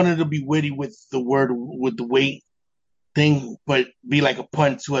I wanted to be witty with the weight thing, but be like a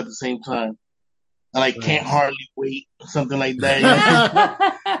pun too at the same time. I like can't Nice. hardly wait, something like that. You know?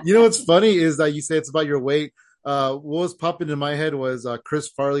 You know what's funny is that you say it's about your weight. What was popping in my head was Chris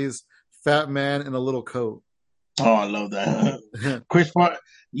Farley's Fat Man in a Little Coat. Oh, I love that. Chris Farley.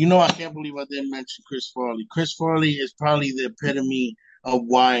 You know, I can't believe I didn't mention Chris Farley. Chris Farley is probably the epitome of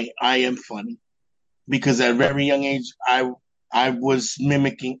why I am funny. Because at a very young age, I was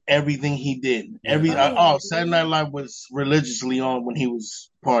mimicking everything he did. Yeah. Saturday Night Live was religiously on when he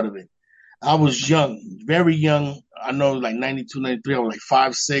was part of it. I was young, very young. I know, like 92, 93. I was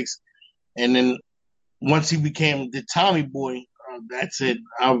like 5'6", and then once he became the Tommy Boy, that's it.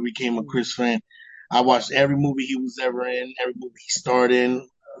 I became a Chris fan. I watched every movie he was ever in, every movie he starred in.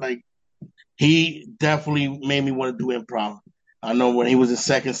 Like, he definitely made me want to do improv. I know when he was in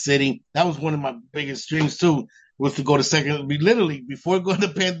Second City, that was one of my biggest dreams too, was to go to Second. Literally, before going to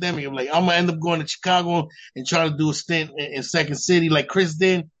the pandemic, I'm like, I'm gonna end up going to Chicago and try to do a stint in Second City like Chris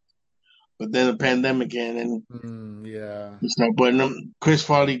did. But then the pandemic and Yeah. stuff. But Chris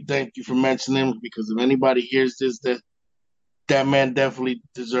Farley, thank you for mentioning him, because if anybody hears this, that man definitely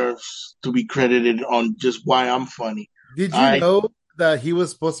deserves to be credited on just why I'm funny. Did you know that he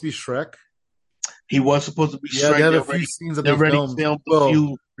was supposed to be Shrek? He was supposed to be Yeah, Shrek. they have a few scenes that They they already filmed. filmed a Well,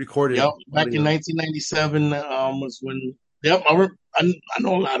 few. recorded. Yep, back audio. in 1997 was when. Yep, I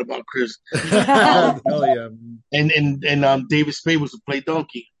know a lot about Chris. Hell yeah. And David Spade was to play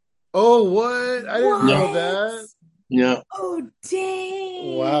Donkey. Oh, what? I didn't know that. Yeah. Oh,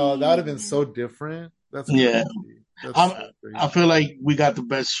 dang. Wow, that would have been so different. That's yeah. crazy. That's so crazy. I feel like we got the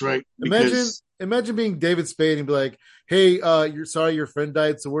best Shrek because imagine being David Spade and be like, "Hey, you're sorry your friend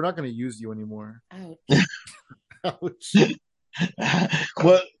died, so we're not going to use you anymore." Ouch. Ouch.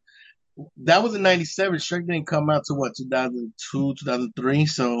 Well, that was in 97. Shrek didn't come out to what, 2002, 2003.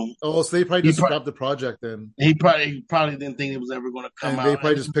 So so they probably just scrapped the project then. He probably didn't think it was ever going to come out. They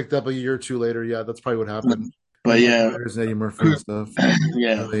probably just picked up a year or two later. Yeah, that's probably what happened. But yeah, there's Eddie Murphy and stuff.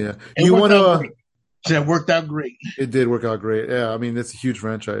 Yeah, yeah. You want to? It worked out great. It did work out great. Yeah, I mean it's a huge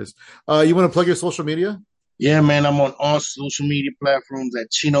franchise. You want to plug your social media? Yeah, man, I'm on all social media platforms at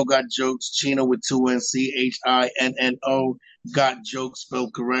Chinno Got Jokes. Chinno with 2 N, Chinno. Got Jokes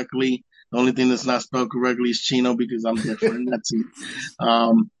spelled correctly. The only thing that's not spelled correctly is Chinno because I'm different. That's it.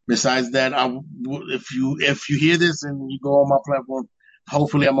 Besides that, if you hear this and you go on my platform,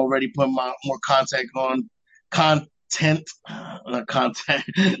 hopefully I'm already putting my more content.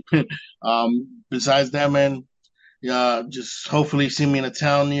 Besides that, man, just hopefully see me in a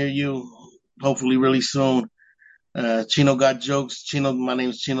town near you. Hopefully really soon. Chinno Got Jokes. My name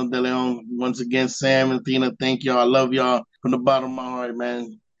is Chinno Deleon. Once again, Sam and Tina, thank y'all. I love y'all from the bottom of my heart,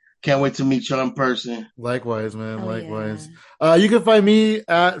 man. Can't wait to meet y'all in person. Likewise, man. Likewise. Yeah. You can find me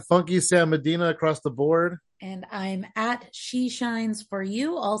at Funky Sam Medina across the board. And I'm at She Shines For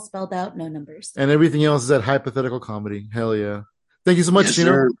You, all spelled out, no numbers. And everything else is at Hypothetical Comedy. Hell yeah. Thank you so much, Yes,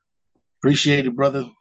 Chinno. Appreciate it, brother.